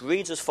 13, which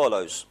reads as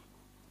follows: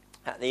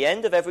 At the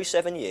end of every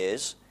 7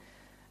 years,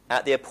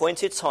 at the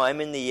appointed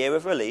time in the year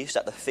of release,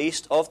 at the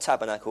Feast of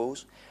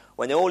Tabernacles,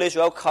 when all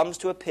Israel comes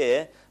to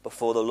appear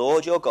before the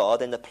Lord your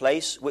God in the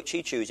place which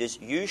he chooses,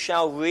 you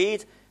shall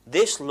read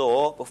this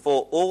law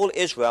before all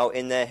Israel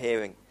in their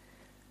hearing.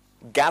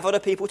 Gather the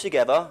people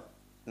together,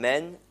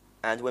 men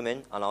and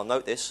women, and I'll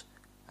note this,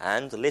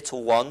 and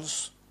little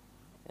ones.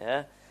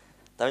 Yeah,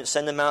 don't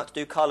send them out to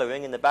do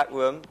colouring in the back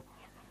room.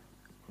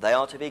 They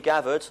are to be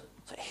gathered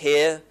to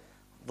hear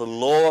the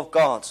law of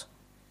God,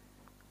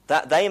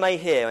 that they may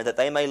hear and that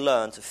they may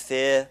learn to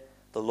fear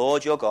the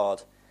Lord your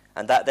God,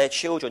 and that their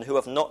children who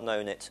have not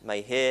known it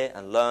may hear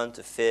and learn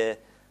to fear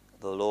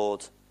the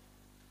Lord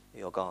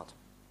your God.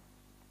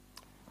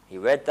 He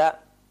read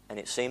that, and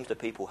it seems the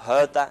people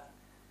heard that,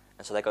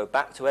 and so they go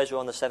back to Ezra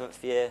on the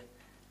 7th year,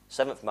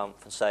 7th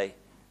month, and say,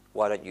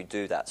 why don't you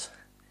do that?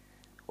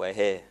 We're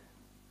here.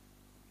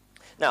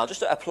 Now,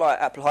 just to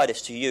apply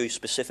this to you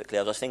specifically,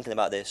 as I was thinking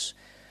about this,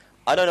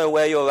 I don't know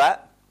where you're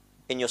at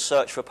in your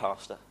search for a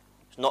pastor.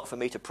 It's not for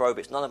me to probe.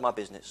 It's none of my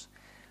business.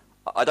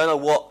 I don't know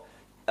what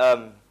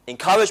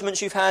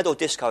encouragements you've had or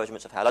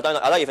discouragements you've had. I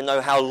don't even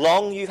know how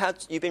long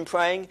you've been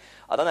praying.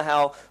 I don't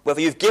know whether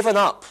you've given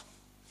up.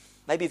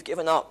 Maybe you've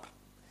given up.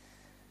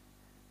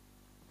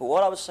 But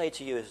what I would say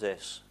to you is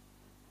this.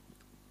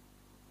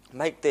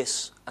 Make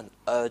this an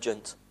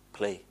urgent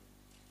plea.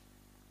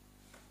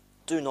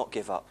 Do not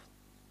give up.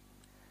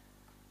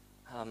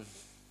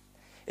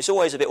 It's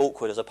always a bit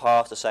awkward as a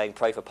pastor saying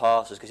pray for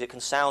pastors, because it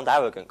can sound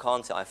arrogant,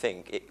 can't it, I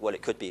think?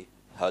 It could be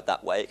heard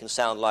that way. It can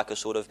sound like a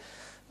sort of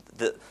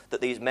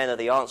that these men are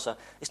the answer.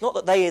 It's not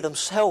that they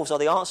themselves are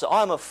the answer.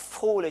 I am a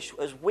foolish,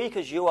 as weak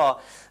as you are,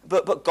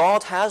 but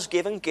God has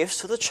given gifts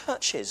to the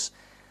churches.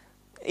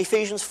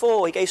 Ephesians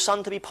 4, he gave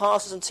some to be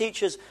pastors and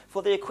teachers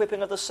for the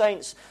equipping of the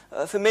saints,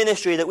 for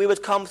ministry, that we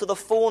would come to the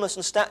fullness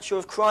and stature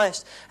of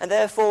Christ. And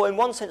therefore, in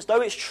one sense,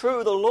 though it's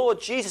true the Lord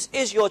Jesus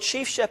is your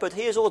chief shepherd,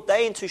 he is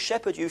ordained to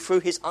shepherd you through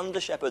his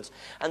under-shepherds.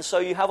 And so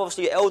you have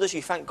obviously elders,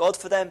 you thank God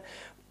for them,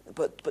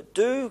 but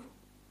do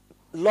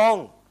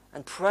long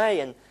and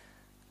pray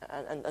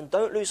and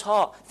don't lose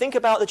heart. Think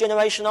about the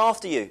generation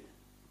after you.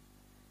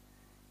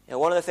 You know,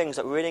 one of the things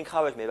that really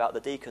encouraged me about the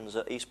deacons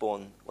at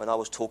Eastbourne when I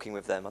was talking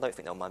with them, I don't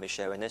think they'll mind me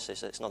sharing this,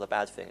 it's not a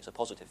bad thing, it's a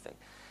positive thing.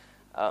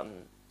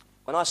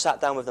 When I sat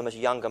down with them as a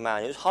younger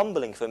man, it was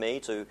humbling for me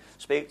to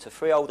speak to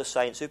 3 older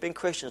saints who've been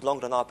Christians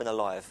longer than I've been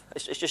alive.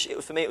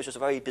 For me, it was just a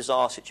very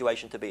bizarre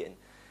situation to be in.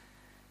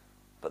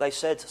 But they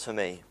said to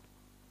me,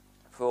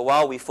 for a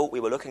while we thought we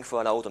were looking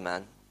for an older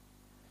man,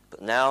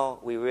 but now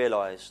we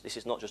realise this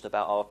is not just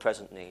about our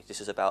present needs,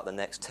 this is about the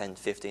next 10,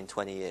 15,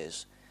 20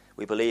 years.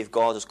 We believe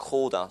God has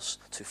called us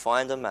to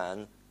find a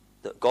man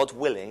that, God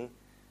willing,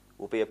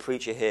 will be a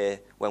preacher here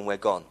when we're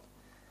gone.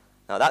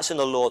 Now, that's in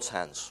the Lord's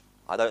hands.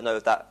 I don't know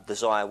if that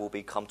desire will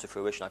come to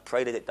fruition. I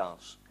pray that it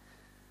does.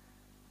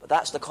 But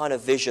that's the kind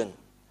of vision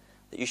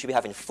that you should be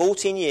having.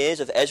 14 years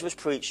of Ezra's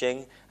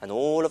preaching, and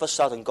all of a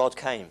sudden God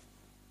came.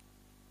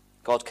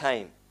 God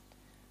came.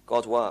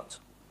 God worked.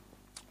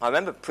 I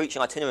remember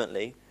preaching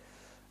itinerantly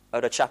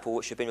at a chapel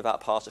which had been without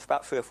a pastor for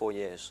about 3 or 4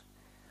 years.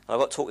 I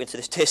got talking to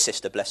this dear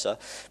sister, bless her,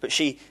 but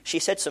she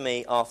said to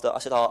me after, I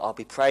said, I'll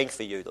be praying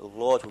for you, that the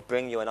Lord will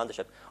bring you an under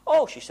shepherd.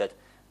 Oh, she said,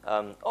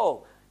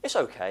 it's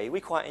okay,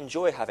 we quite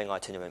enjoy having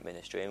itinerant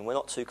ministry and we're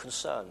not too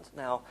concerned.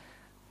 Now,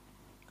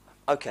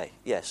 okay,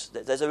 yes,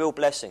 there's a real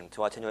blessing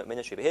to itinerant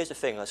ministry, but here's the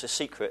thing, it's a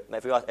secret,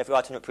 every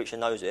itinerant preacher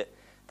knows it,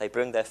 they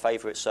bring their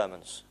favourite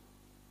sermons.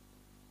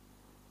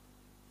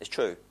 It's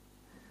true,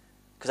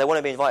 because they want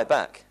to be invited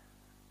back.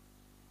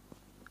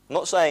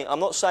 I'm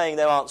not saying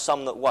there aren't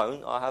some that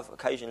won't. I have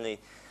occasionally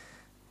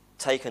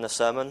taken a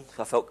sermon.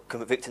 I felt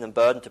convicted and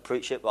burdened to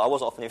preach it, but I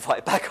wasn't often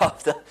invited back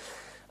after.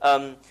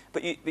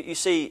 But you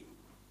see,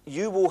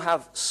 you will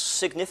have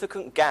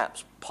significant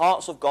gaps,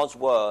 parts of God's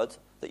word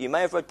that you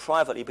may have read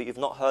privately, but you've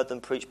not heard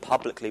them preached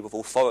publicly with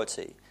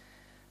authority,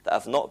 that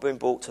have not been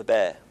brought to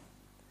bear.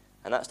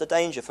 And that's the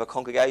danger for a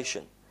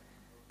congregation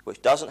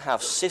which doesn't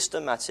have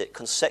systematic,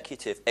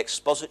 consecutive,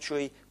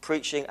 expository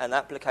preaching and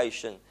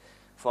application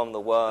from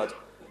the word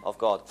of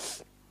God.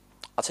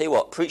 I'll tell you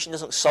what, preaching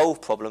doesn't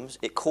solve problems,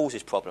 it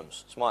causes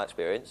problems. It's my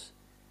experience.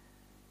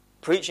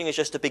 Preaching is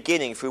just the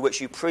beginning through which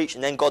you preach,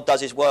 and then God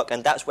does his work,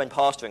 and that's when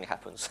pastoring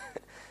happens,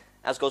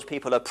 as God's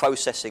people are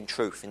processing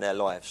truth in their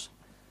lives.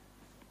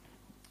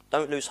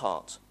 Don't lose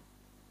heart.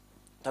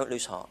 Don't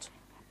lose heart.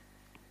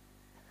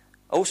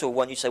 Also,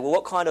 when you say, well,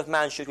 what kind of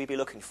man should we be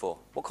looking for?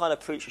 What kind of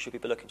preacher should we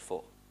be looking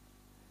for?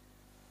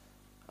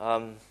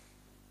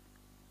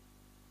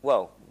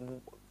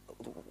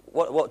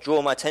 What drew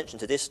my attention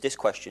to this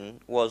question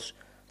was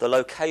the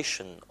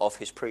location of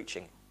his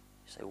preaching.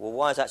 You say, well,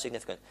 why is that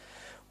significant?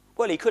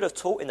 Well, he could have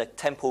taught in the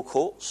temple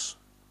courts.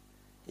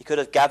 He could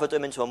have gathered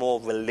them into a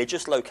more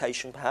religious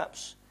location,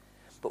 perhaps.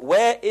 But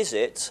where is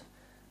it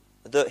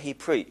that he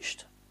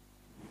preached?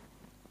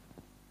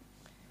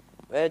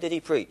 Where did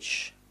he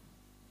preach?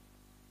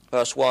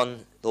 Verse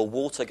 1, the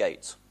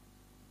Watergate.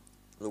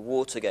 The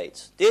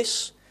Watergate.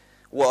 This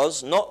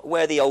was not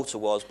where the altar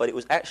was, but it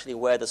was actually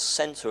where the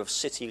centre of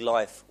city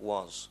life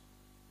was.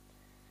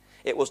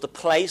 It was the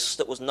place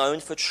that was known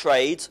for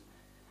trade,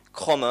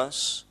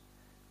 commerce,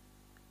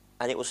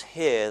 and it was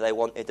here they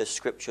wanted the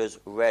scriptures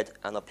read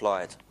and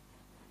applied.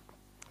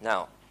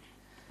 Now,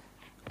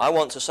 I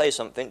want to say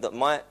something that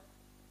might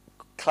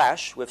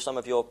clash with some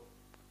of your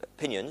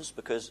opinions,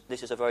 because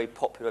this is a very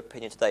popular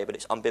opinion today, but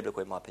it's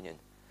unbiblical in my opinion.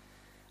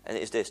 And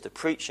it is this: the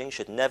preaching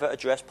should never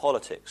address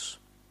politics.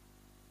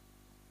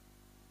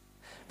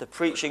 The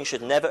preaching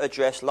should never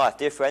address life.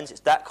 Dear friends,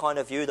 it's that kind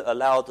of view that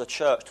allowed the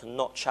church to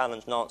not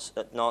challenge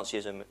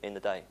Nazism in the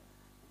day.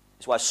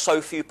 It's why so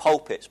few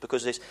pulpits,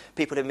 because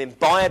people have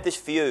imbibed this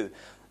view,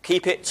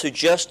 keep it to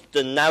just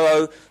the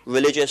narrow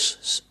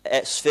religious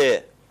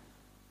sphere.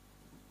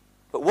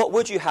 But what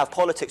would you have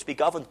politics be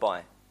governed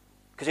by?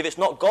 Because if it's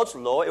not God's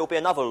law, it will be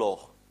another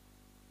law.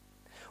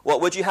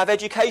 What would you have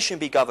education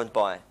be governed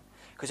by?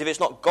 Because if it's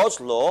not God's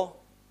law,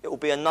 it will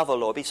be another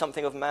law. It will be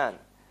something of man.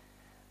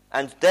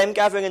 And them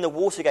gathering in the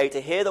Watergate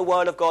to hear the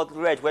word of God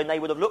read, when they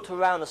would have looked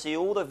around to see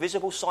all the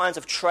visible signs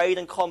of trade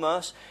and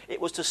commerce, it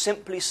was to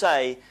simply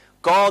say,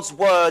 God's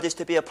word is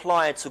to be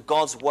applied to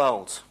God's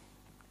world.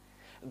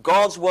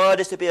 God's word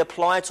is to be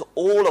applied to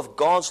all of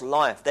God's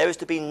life. There is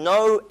to be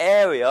no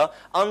area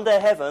under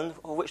heaven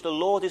for which the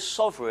Lord is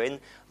sovereign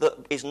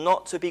that is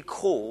not to be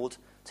called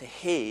to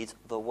heed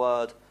the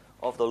word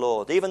of the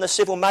Lord. Even the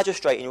civil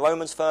magistrate in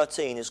Romans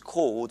 13 is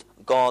called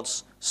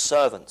God's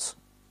servant.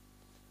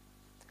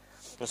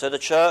 And so the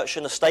church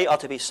and the state are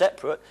to be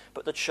separate,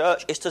 but the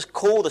church is to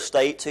call the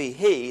state to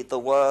heed the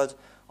word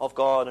of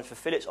God and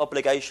fulfill its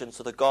obligations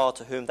to the God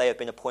to whom they have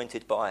been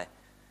appointed by.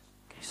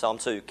 Psalm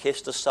 2,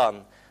 kiss the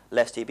Son,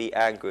 lest he be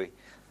angry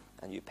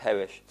and you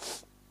perish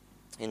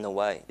in the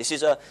way.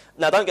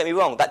 Now don't get me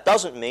wrong, that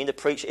doesn't mean the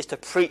preacher is to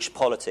preach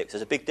politics.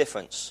 There's a big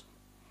difference.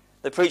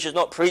 The preacher's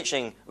not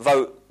preaching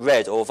vote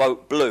red or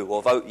vote blue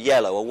or vote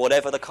yellow or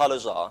whatever the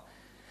colours are.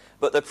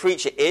 But the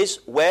preacher is,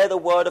 where the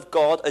word of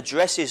God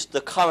addresses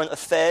the current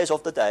affairs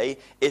of the day,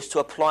 is to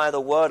apply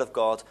the word of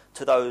God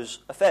to those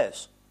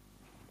affairs.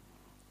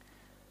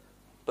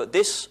 But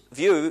this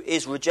view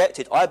is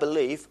rejected, I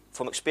believe,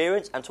 from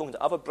experience and talking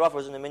to other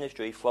brothers in the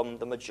ministry from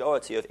the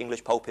majority of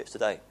English pulpits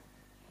today.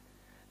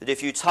 That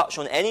if you touch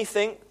on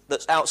anything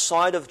that's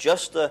outside of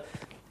just the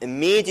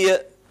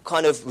immediate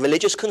kind of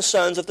religious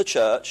concerns of the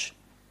church,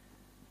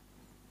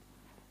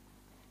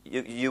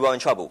 you are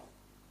in trouble.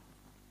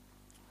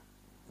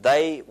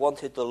 They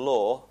wanted the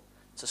law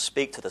to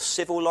speak to the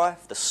civil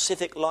life, the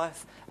civic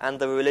life, and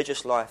the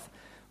religious life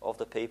of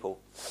the people.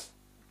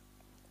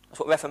 That's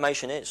what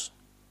Reformation is.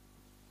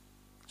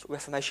 That's what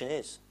Reformation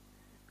is.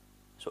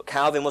 It's what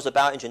Calvin was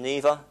about in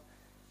Geneva.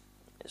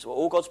 It's what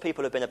all God's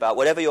people have been about.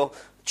 Whatever your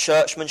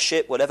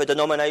churchmanship, whatever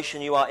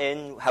denomination you are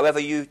in, however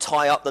you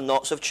tie up the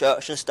knots of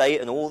church and state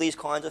and all these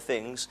kinds of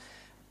things,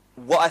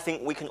 what I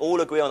think we can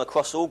all agree on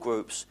across all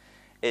groups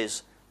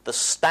is the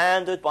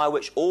standard by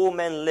which all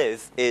men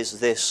live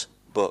is this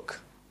book.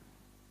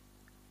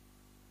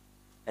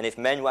 And if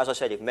men, as I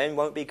said, if men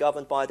won't be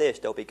governed by this,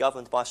 they'll be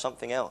governed by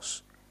something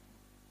else.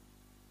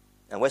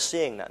 And we're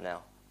seeing that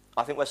now.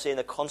 I think we're seeing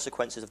the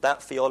consequences of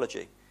that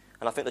theology.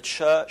 And I think the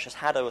church has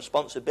had a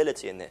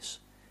responsibility in this.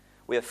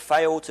 We have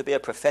failed to be a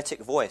prophetic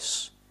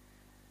voice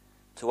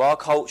to our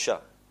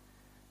culture.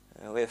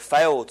 We have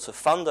failed to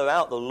thunder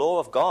out the law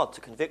of God to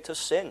convict us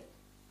of sin.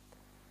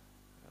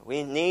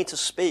 We need to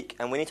speak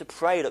and we need to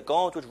pray that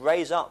God would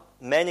raise up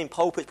men in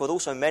pulpits, but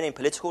also men in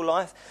political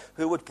life,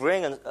 who would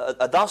bring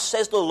a thus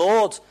says the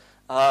Lord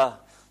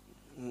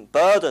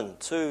burden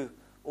to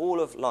all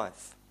of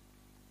life.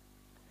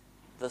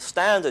 The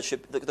standard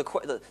should,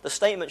 the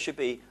statement should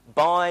be,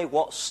 by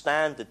what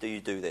standard do you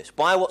do this?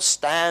 By what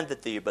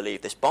standard do you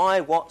believe this?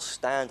 By what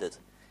standard?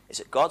 Is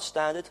it God's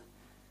standard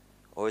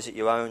or is it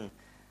your own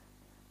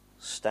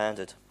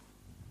standard?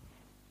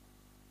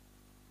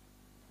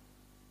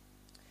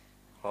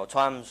 Well,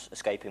 time's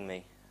escaping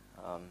me.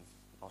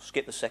 I'll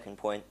skip the second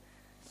point.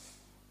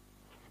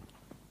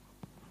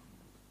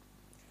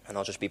 And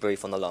I'll just be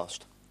brief on the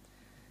last.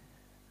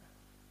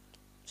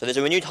 So there's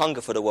a renewed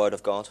hunger for the word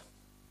of God.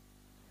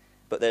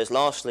 But there's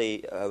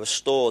lastly a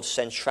restored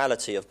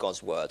centrality of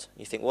God's word.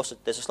 You think,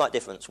 there's a slight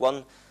difference.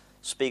 One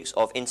speaks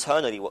of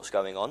internally what's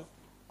going on,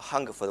 a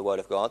hunger for the word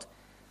of God.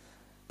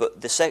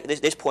 But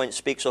this point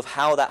speaks of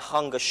how that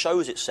hunger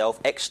shows itself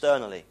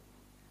externally.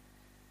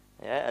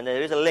 Yeah, and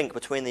there is a link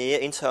between the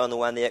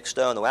internal and the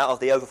external. Out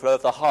of the overflow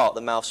of the heart,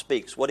 the mouth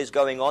speaks. What is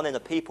going on in the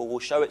people will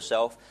show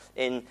itself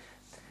in,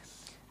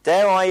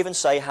 dare I even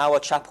say, how a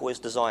chapel is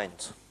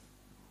designed.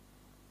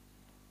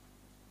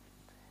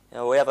 You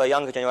know, we have a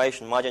younger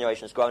generation, my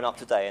generation has grown up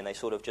today, and they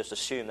sort of just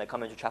assume they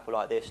come into a chapel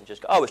like this and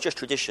just go, oh, it's just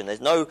tradition.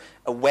 There's no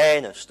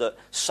awareness that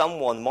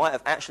someone might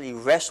have actually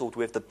wrestled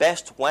with the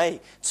best way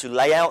to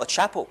lay out a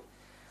chapel.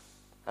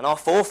 And our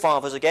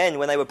forefathers, again,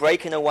 when they were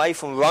breaking away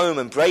from Rome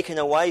and breaking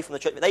away from the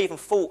church, they even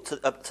thought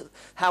to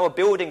how a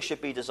building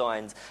should be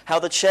designed, how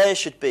the chairs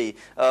should be,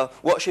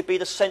 what should be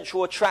the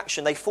central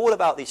attraction. They thought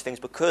about these things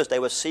because they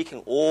were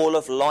seeking all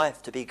of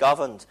life to be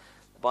governed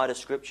by the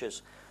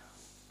Scriptures.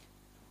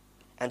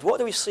 And what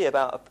do we see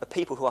about a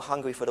people who are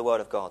hungry for the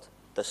Word of God?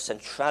 The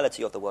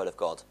centrality of the Word of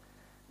God.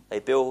 They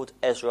build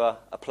Ezra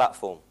a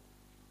platform,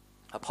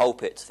 a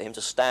pulpit for him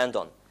to stand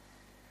on.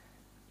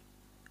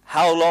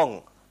 How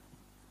long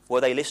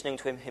were they listening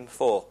to him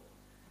for?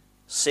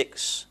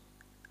 6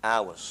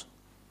 hours.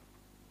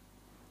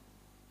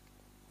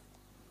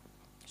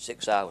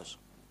 6 hours.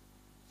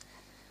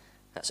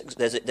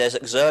 There's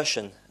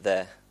exertion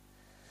there.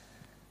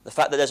 The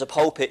fact that there's a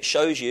pulpit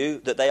shows you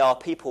that they are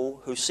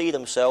people who see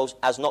themselves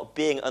as not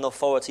being an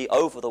authority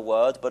over the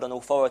word, but an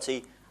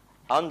authority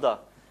under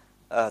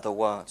the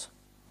word.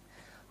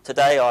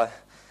 Today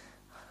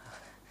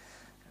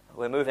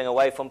we're moving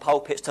away from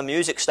pulpits to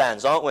music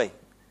stands, aren't we?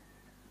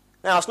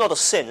 Now, it's not a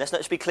sin.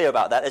 Let's be clear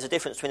about that. There's a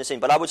difference between a sin.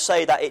 But I would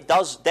say that it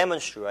does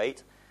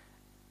demonstrate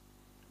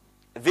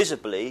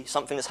visibly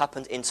something that's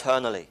happened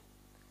internally.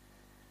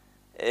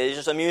 It's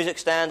just a music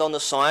stand on the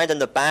side and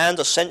the band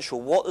are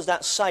central. What does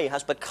that say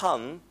has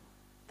become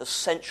the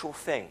central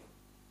thing?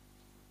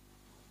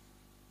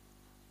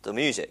 The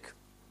music.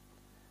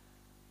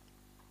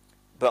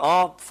 But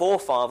our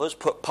forefathers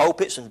put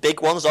pulpits, and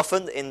big ones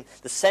often, in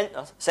the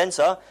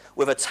centre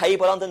with a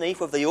table underneath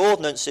with the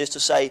ordinances to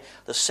say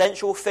the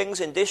central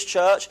things in this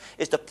church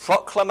is the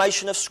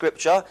proclamation of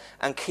Scripture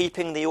and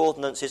keeping the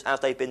ordinances as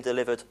they've been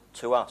delivered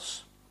to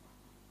us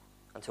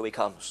until he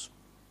comes.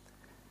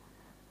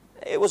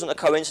 It wasn't a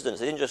coincidence.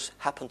 They didn't just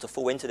happen to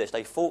fall into this.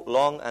 They thought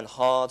long and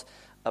hard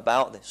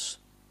about this.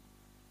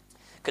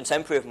 A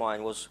contemporary of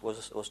mine was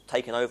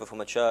taken over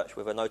from a church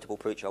with a notable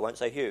preacher. I won't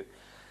say who.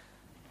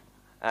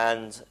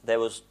 And there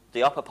was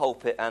the upper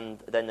pulpit, and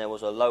then there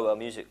was a lower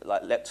music,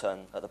 like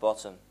lectern at the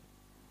bottom.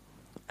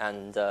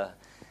 And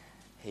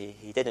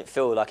he didn't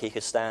feel like he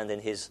could stand in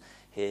his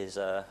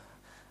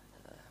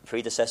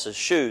predecessor's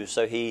shoes,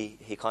 so he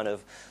kind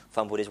of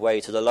fumbled his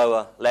way to the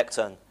lower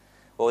lectern.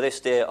 Well, this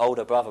dear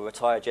older brother,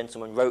 retired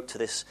gentleman, wrote to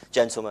this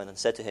gentleman and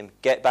said to him,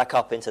 "Get back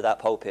up into that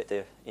pulpit,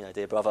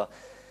 dear brother."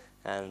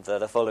 And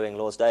the following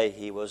Lord's Day,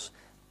 he was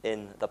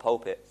in the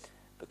pulpit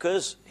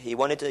because he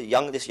wanted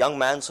this young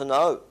man to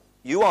know,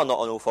 you are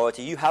not an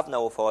authority, you have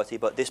no authority,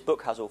 but this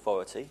book has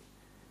authority,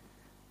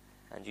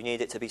 and you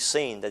need it to be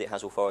seen that it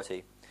has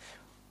authority.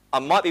 I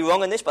might be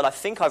wrong in this, but I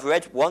think I've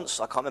read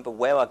once, I can't remember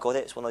where I got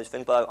it, it's one of those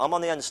things, but I'm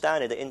on the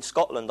understanding that in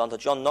Scotland, under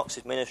John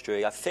Knox's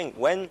ministry, I think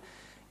when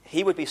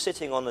he would be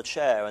sitting on the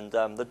chair, and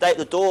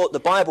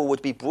the Bible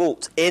would be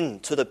brought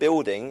into the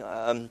building,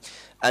 and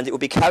it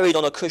would be carried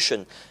on a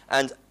cushion.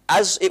 And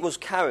as it was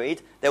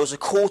carried, there was a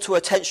call to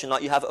attention,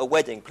 like you have at a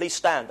wedding. Please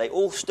stand. They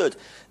all stood.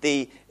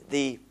 The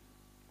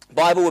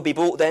Bible would be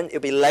brought then. It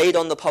would be laid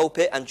on the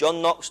pulpit, and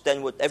John Knox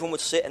everyone would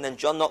sit, and then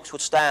John Knox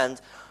would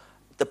stand.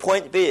 The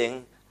point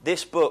being,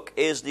 this book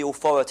is the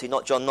authority,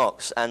 not John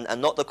Knox,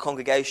 and not the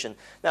congregation.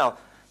 Now,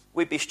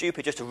 we'd be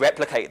stupid just to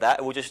replicate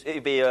that.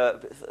 It'd be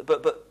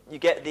but you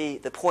get the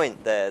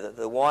point there,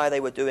 the why they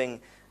were doing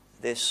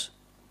this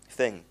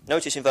thing.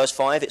 Notice in verse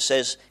 5 it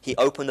says, he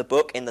opened the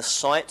book in the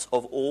sight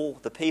of all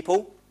the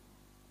people.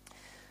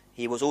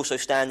 He was also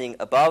standing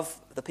above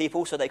the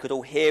people so they could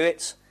all hear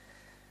it.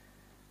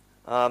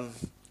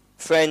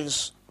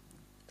 Friends,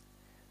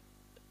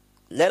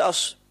 let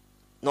us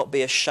not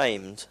be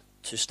ashamed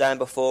to stand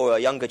before a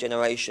younger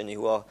generation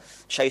who are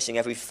chasing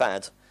every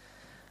fad.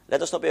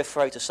 Let us not be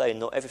afraid to say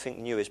not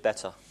everything new is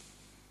better.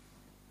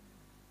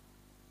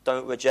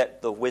 Don't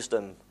reject the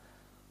wisdom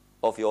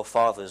of your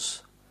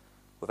fathers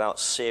without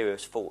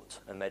serious thought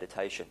and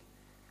meditation.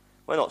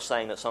 We're not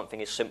saying that something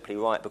is simply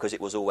right because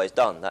it was always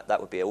done. That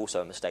would be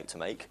also a mistake to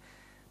make.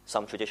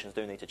 Some traditions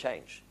do need to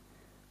change.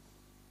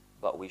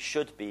 But we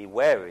should be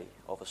wary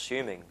of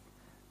assuming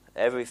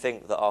that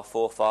everything that our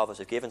forefathers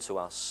have given to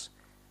us,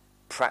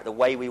 the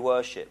way we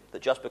worship,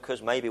 that just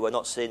because maybe we're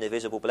not seeing the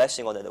visible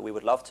blessing on it that we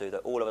would love to, that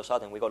all of a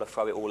sudden we've got to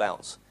throw it all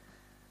out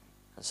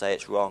and say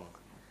it's wrong.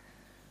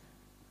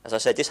 As I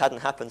said, this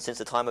hadn't happened since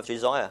the time of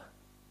Josiah,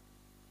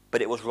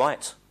 but it was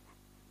right.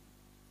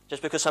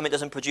 Just because something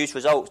doesn't produce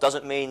results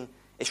doesn't mean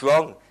it's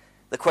wrong.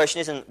 The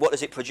question isn't what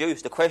does it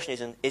produce, the question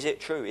isn't is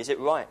it true, is it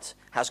right,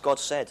 has God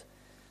said?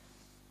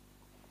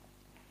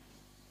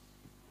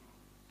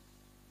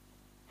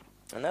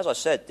 And as I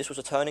said, this was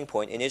a turning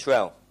point in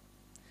Israel.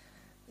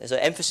 There's an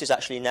emphasis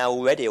actually now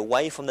already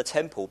away from the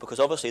temple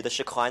because obviously the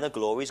Shekinah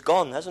glory is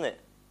gone, hasn't it?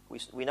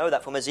 We know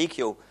that from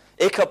Ezekiel.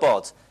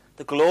 Ichabod,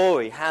 the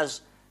glory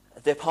has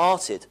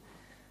departed.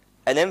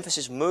 An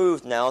emphasis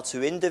moved now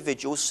to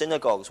individual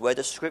synagogues where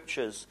the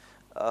scriptures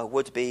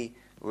would be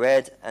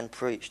read and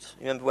preached.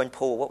 You remember when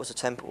Paul, what was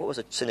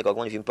a synagogue?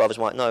 One of you brothers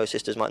might know,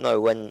 sisters might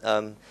know,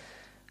 when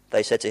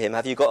they said to him,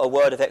 have you got a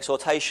word of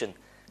exhortation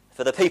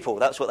for the people?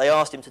 That's what they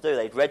asked him to do.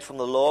 They'd read from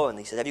the law and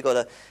he said, have you got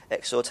an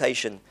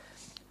exhortation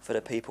for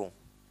the people?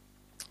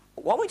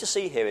 What I want you to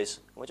see here is,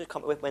 we're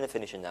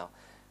finishing now, what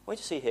I want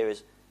you to see here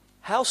is,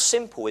 how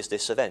simple is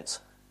this event?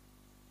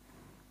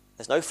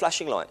 There's no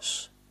flashing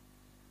lights.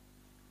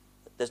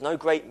 There's no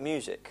great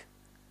music.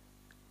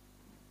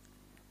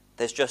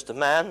 There's just a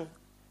man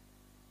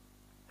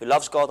who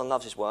loves God and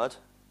loves his word,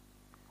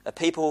 a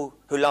people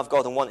who love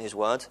God and want his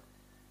word,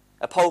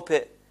 a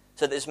pulpit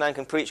so that this man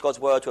can preach God's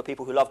word to a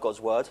people who love God's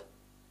word,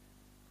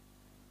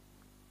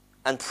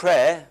 and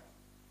prayer,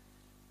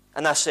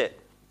 and that's it.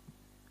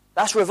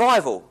 That's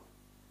revival.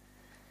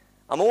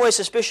 I'm always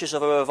suspicious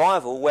of a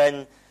revival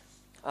when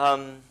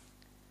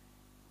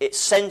it's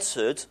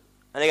centered,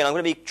 and again I'm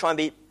going to try and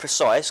be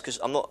precise because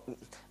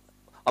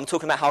I'm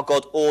talking about how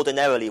God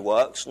ordinarily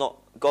works, not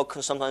God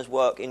can sometimes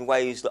work in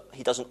ways that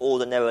he doesn't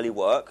ordinarily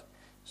work.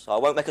 So I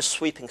won't make a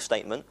sweeping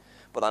statement,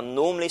 but I'm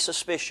normally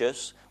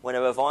suspicious when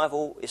a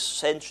revival is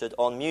centered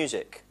on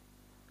music,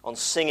 on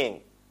singing.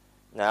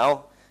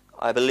 Now,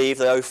 I believe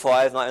that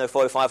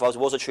 1904-05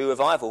 was a true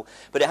revival,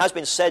 but it has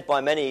been said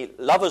by many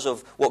lovers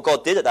of what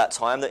God did at that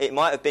time that it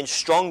might have been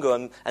stronger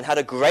and had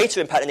a greater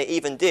impact than it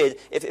even did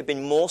if it had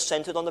been more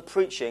centered on the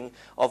preaching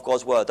of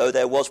God's word, though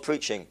there was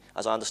preaching,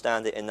 as I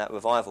understand it, in that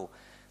revival.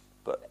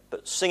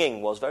 But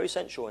singing was very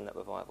central in that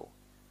revival.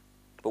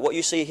 But what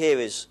you see here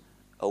is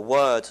a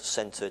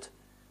word-centered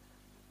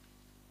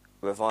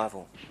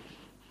revival.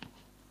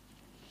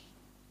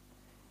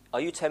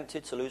 Are you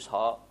tempted to lose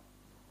heart?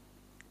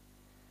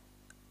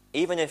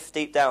 Even if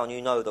deep down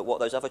you know that what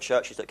those other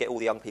churches that get all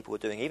the young people are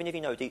doing, even if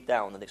you know deep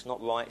down that it's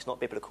not right, it's not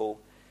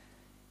biblical,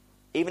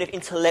 even if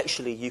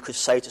intellectually you could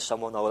say to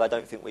someone, oh, well, I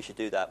don't think we should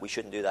do that, we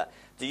shouldn't do that.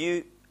 Do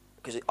you,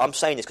 because I'm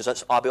saying this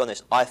because I'll be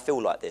honest, I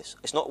feel like this.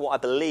 It's not what I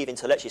believe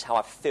intellectually, it's how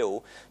I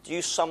feel. Do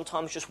you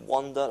sometimes just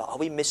wonder, like, are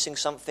we missing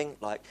something?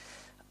 Like,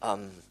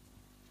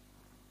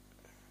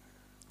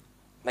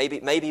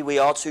 maybe we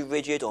are too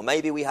rigid, or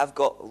maybe we have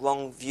got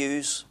wrong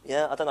views.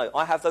 Yeah, I don't know.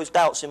 I have those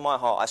doubts in my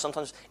heart. I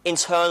sometimes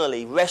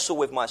internally wrestle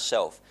with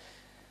myself.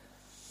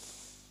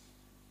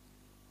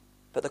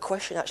 But the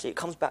question actually, it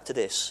comes back to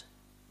this.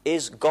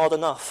 Is God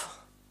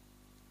enough?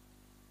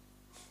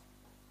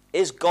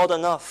 Is God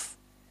enough?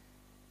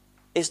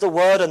 Is the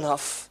word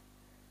enough?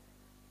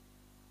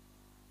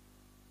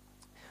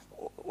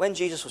 When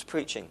Jesus was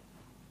preaching,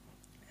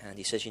 and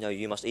he says,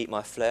 you must eat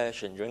my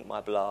flesh and drink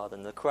my blood,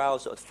 and the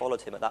crowds that had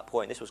followed him at that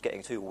point, this was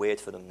getting too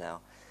weird for them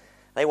now.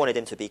 They wanted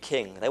him to be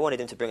king. They wanted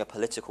him to bring a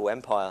political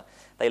empire.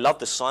 They loved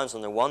the signs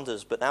and the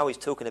wonders, but now he's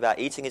talking about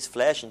eating his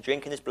flesh and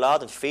drinking his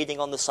blood and feeding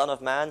on the Son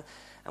of Man.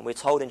 And we're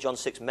told in John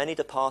 6, many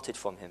departed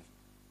from him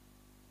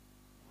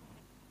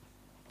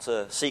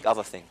to seek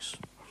other things.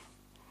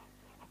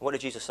 What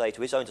did Jesus say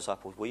to his own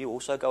disciples? Will you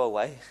also go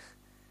away?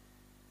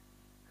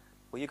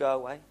 Will you go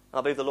away? And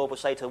I believe the Lord will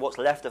say to what's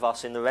left of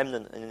us in the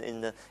remnant,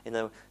 in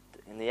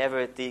the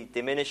ever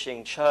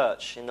diminishing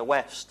church in the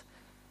West,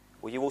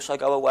 will you also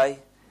go away?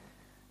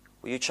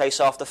 Will you chase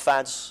after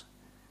fads?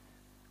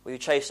 Will you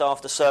chase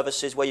after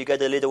services where you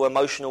get a little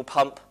emotional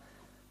pump,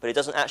 but it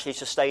doesn't actually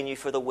sustain you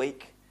for the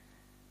week?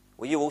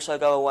 Will you also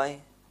go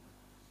away?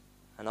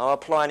 And our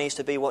reply needs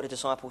to be what the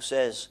disciple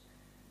says.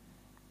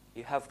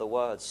 You have the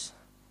words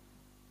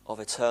of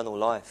eternal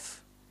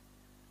life.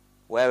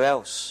 Where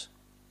else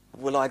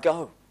will I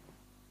go?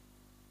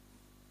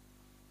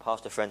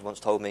 Pastor friend once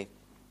told me,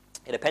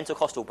 he had a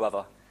Pentecostal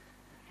brother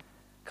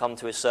come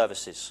to his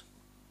services.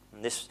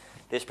 And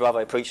this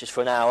brother preaches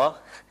for an hour.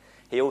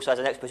 He also has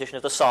an exposition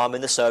of the psalm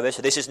in the service,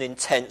 so this is an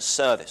intense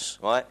service,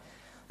 right?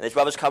 And his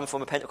brother's come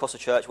from a Pentecostal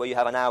church where you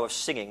have an hour of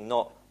singing,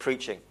 not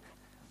preaching.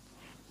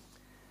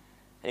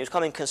 And he was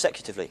coming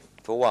consecutively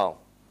for a while.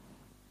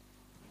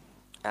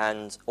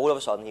 And all of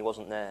a sudden, he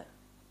wasn't there.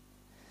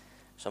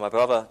 So my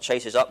brother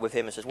chases up with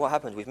him and says, what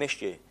happened? We've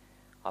missed you.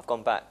 I've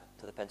gone back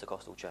to the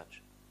Pentecostal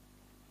church.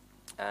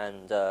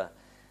 And the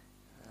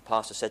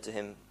pastor said to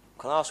him,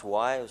 can I ask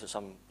why? Was there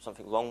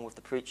something wrong with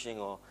the preaching,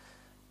 or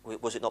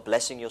was it not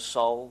blessing your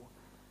soul?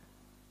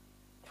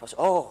 I said,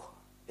 oh,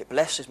 it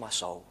blesses my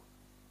soul.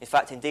 In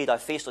fact, indeed, I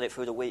feast on it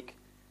through the week.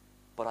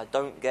 But I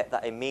don't get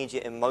that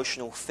immediate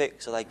emotional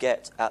fix that I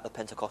get at the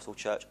Pentecostal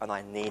church, and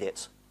I need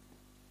it.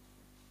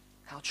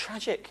 How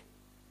tragic.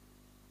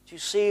 Do you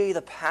see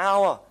the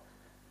power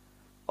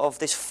of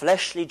this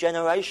fleshly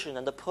generation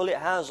and the pull it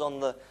has on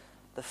the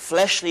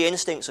fleshly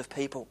instincts of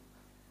people?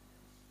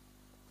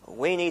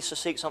 We need to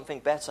seek something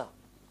better.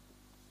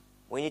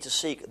 We need to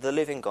seek the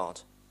living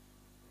God.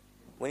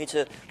 We need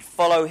to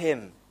follow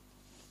him.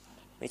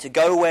 We need to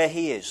go where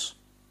he is.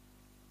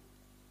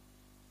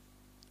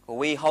 Well,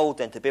 we hold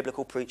then to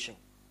biblical preaching,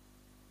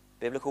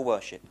 biblical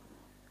worship,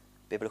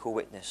 biblical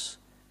witness,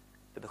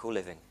 biblical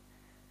living.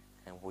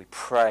 And we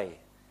pray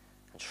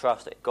and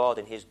trust that God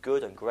in his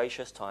good and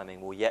gracious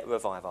timing will yet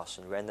revive us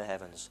and rend the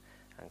heavens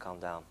and come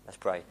down. Let's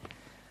pray.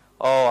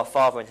 Oh, our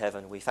Father in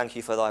heaven, we thank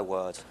you for thy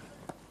word.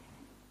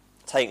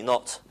 Take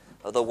not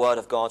the word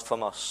of God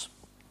from us.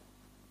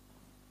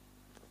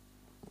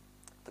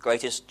 The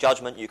greatest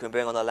judgment you can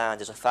bring on the land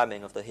is a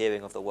famine of the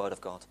hearing of the word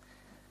of God.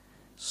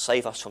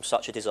 Save us from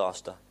such a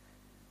disaster.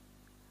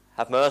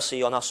 Have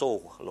mercy on us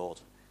all,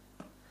 Lord.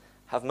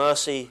 Have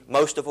mercy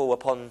most of all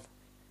upon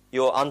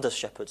your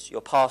under-shepherds,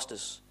 your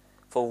pastors,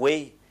 for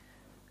we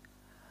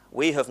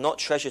have not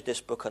treasured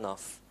this book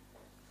enough.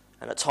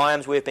 And at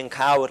times we have been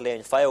cowardly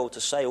and failed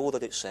to say all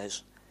that it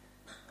says.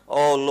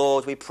 Oh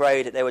Lord, we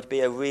pray that there would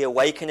be a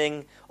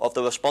reawakening of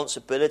the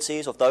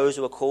responsibilities of those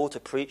who are called to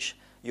preach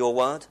your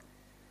word.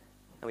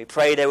 And we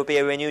pray there would be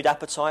a renewed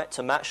appetite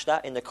to match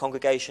that in the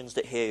congregations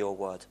that hear your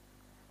word.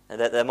 And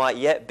that there might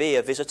yet be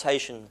a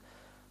visitation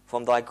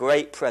from thy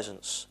great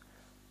presence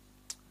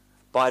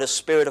by the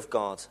Spirit of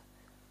God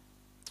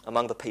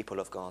among the people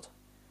of God.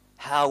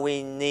 How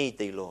we need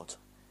thee, Lord.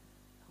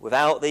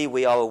 Without thee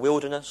we are a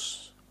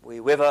wilderness, we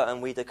wither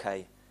and we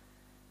decay.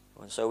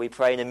 And so we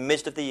pray in the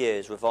midst of the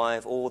years,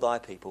 revive all thy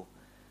people.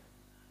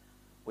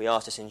 We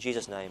ask this in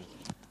Jesus' name.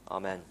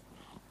 Amen.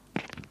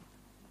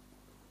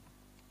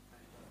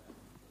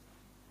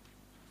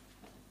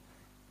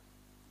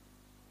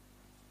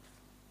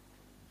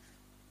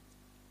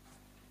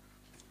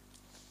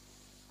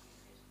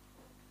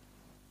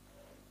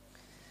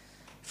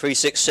 Three,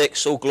 6,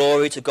 6. All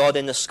glory to God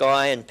in the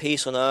sky, and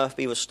peace on earth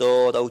be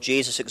restored. O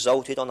Jesus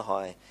exalted on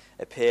high,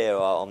 appear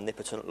our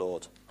omnipotent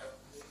Lord.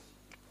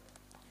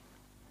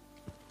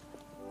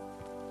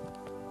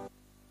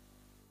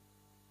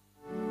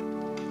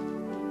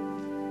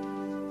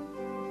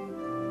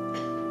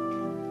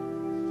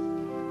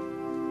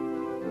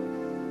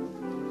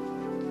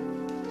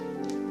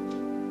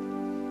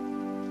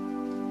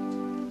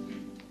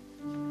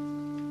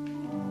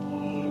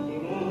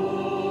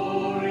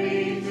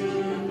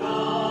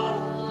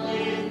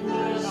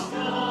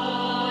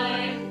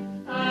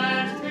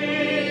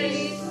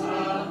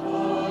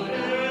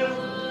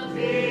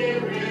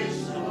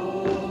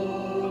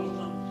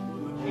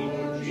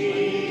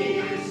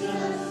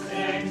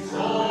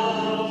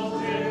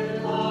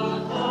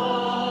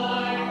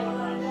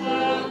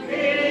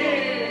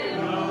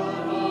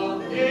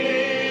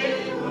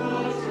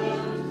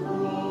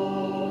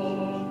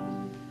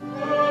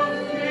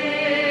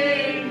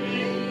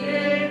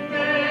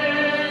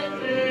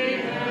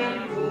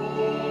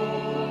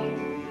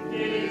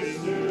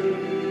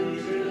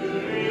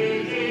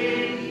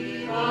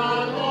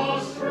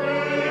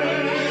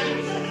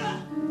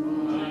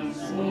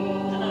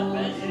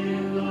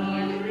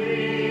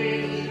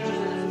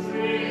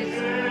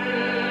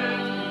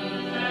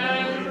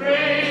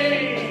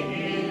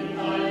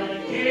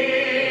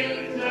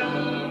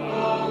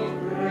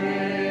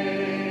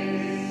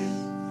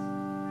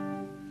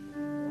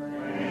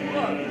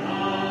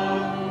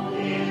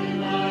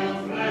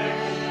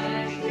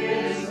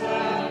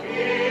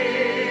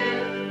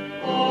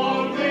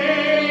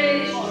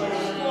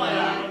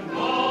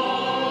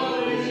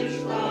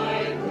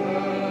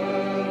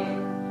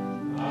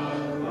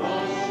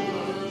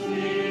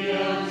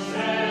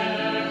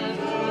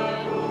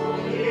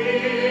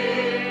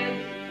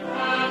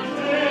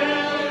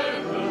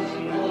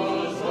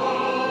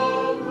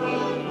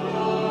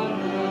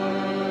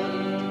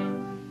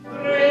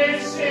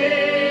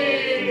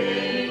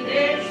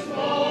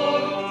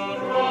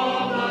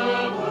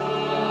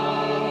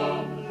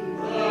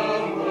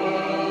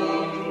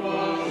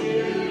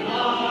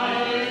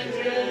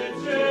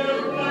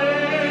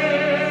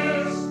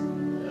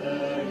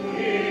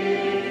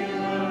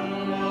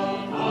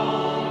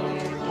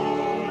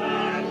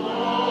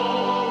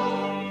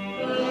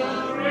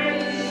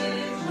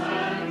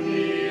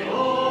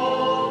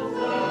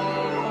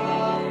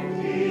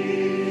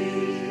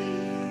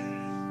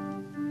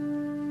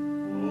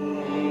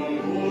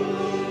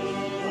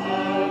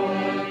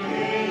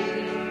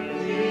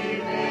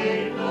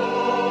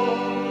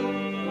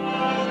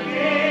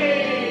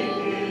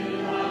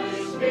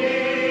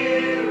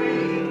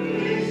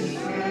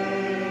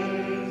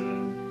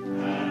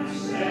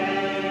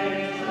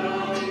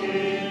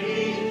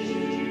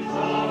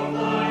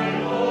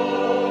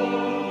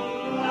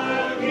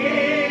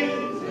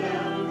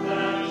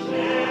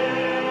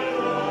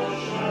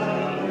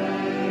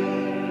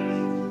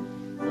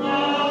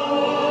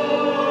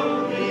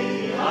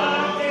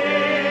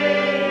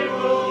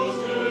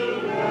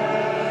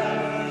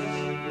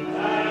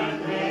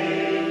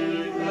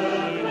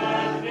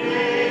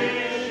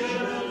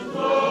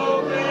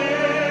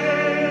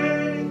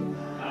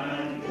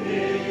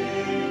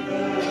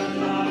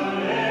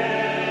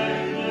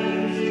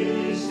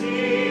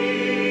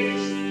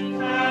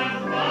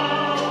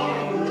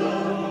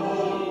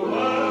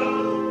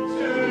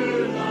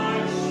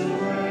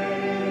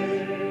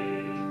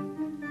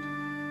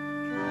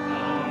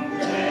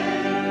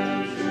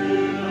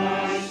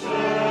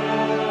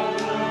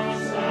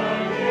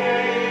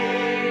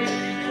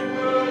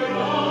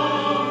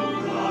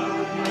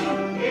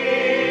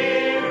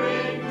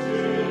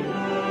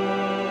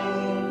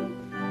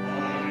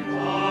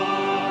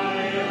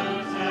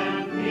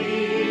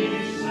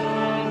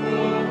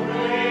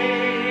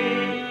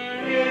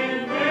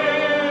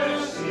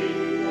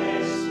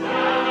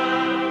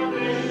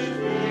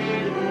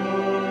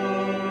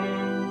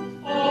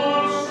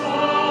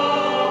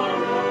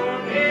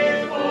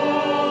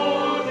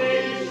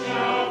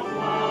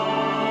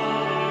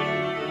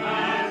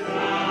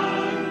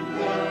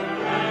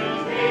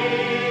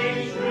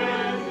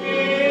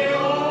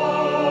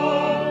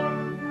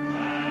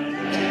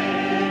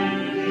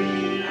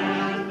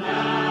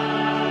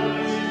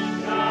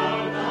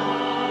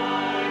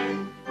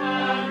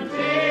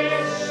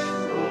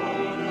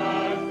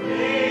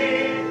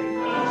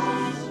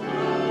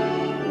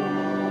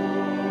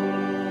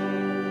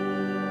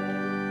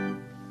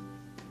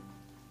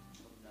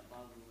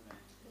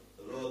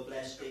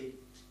 thee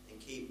and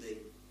keep thee.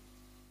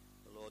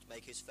 The Lord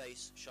make his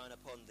face shine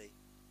upon thee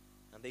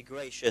and be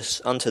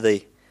gracious unto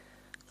thee.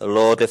 The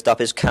Lord lift up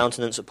his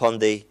countenance upon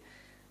thee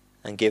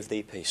and give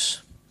thee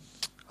peace.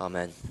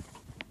 Amen.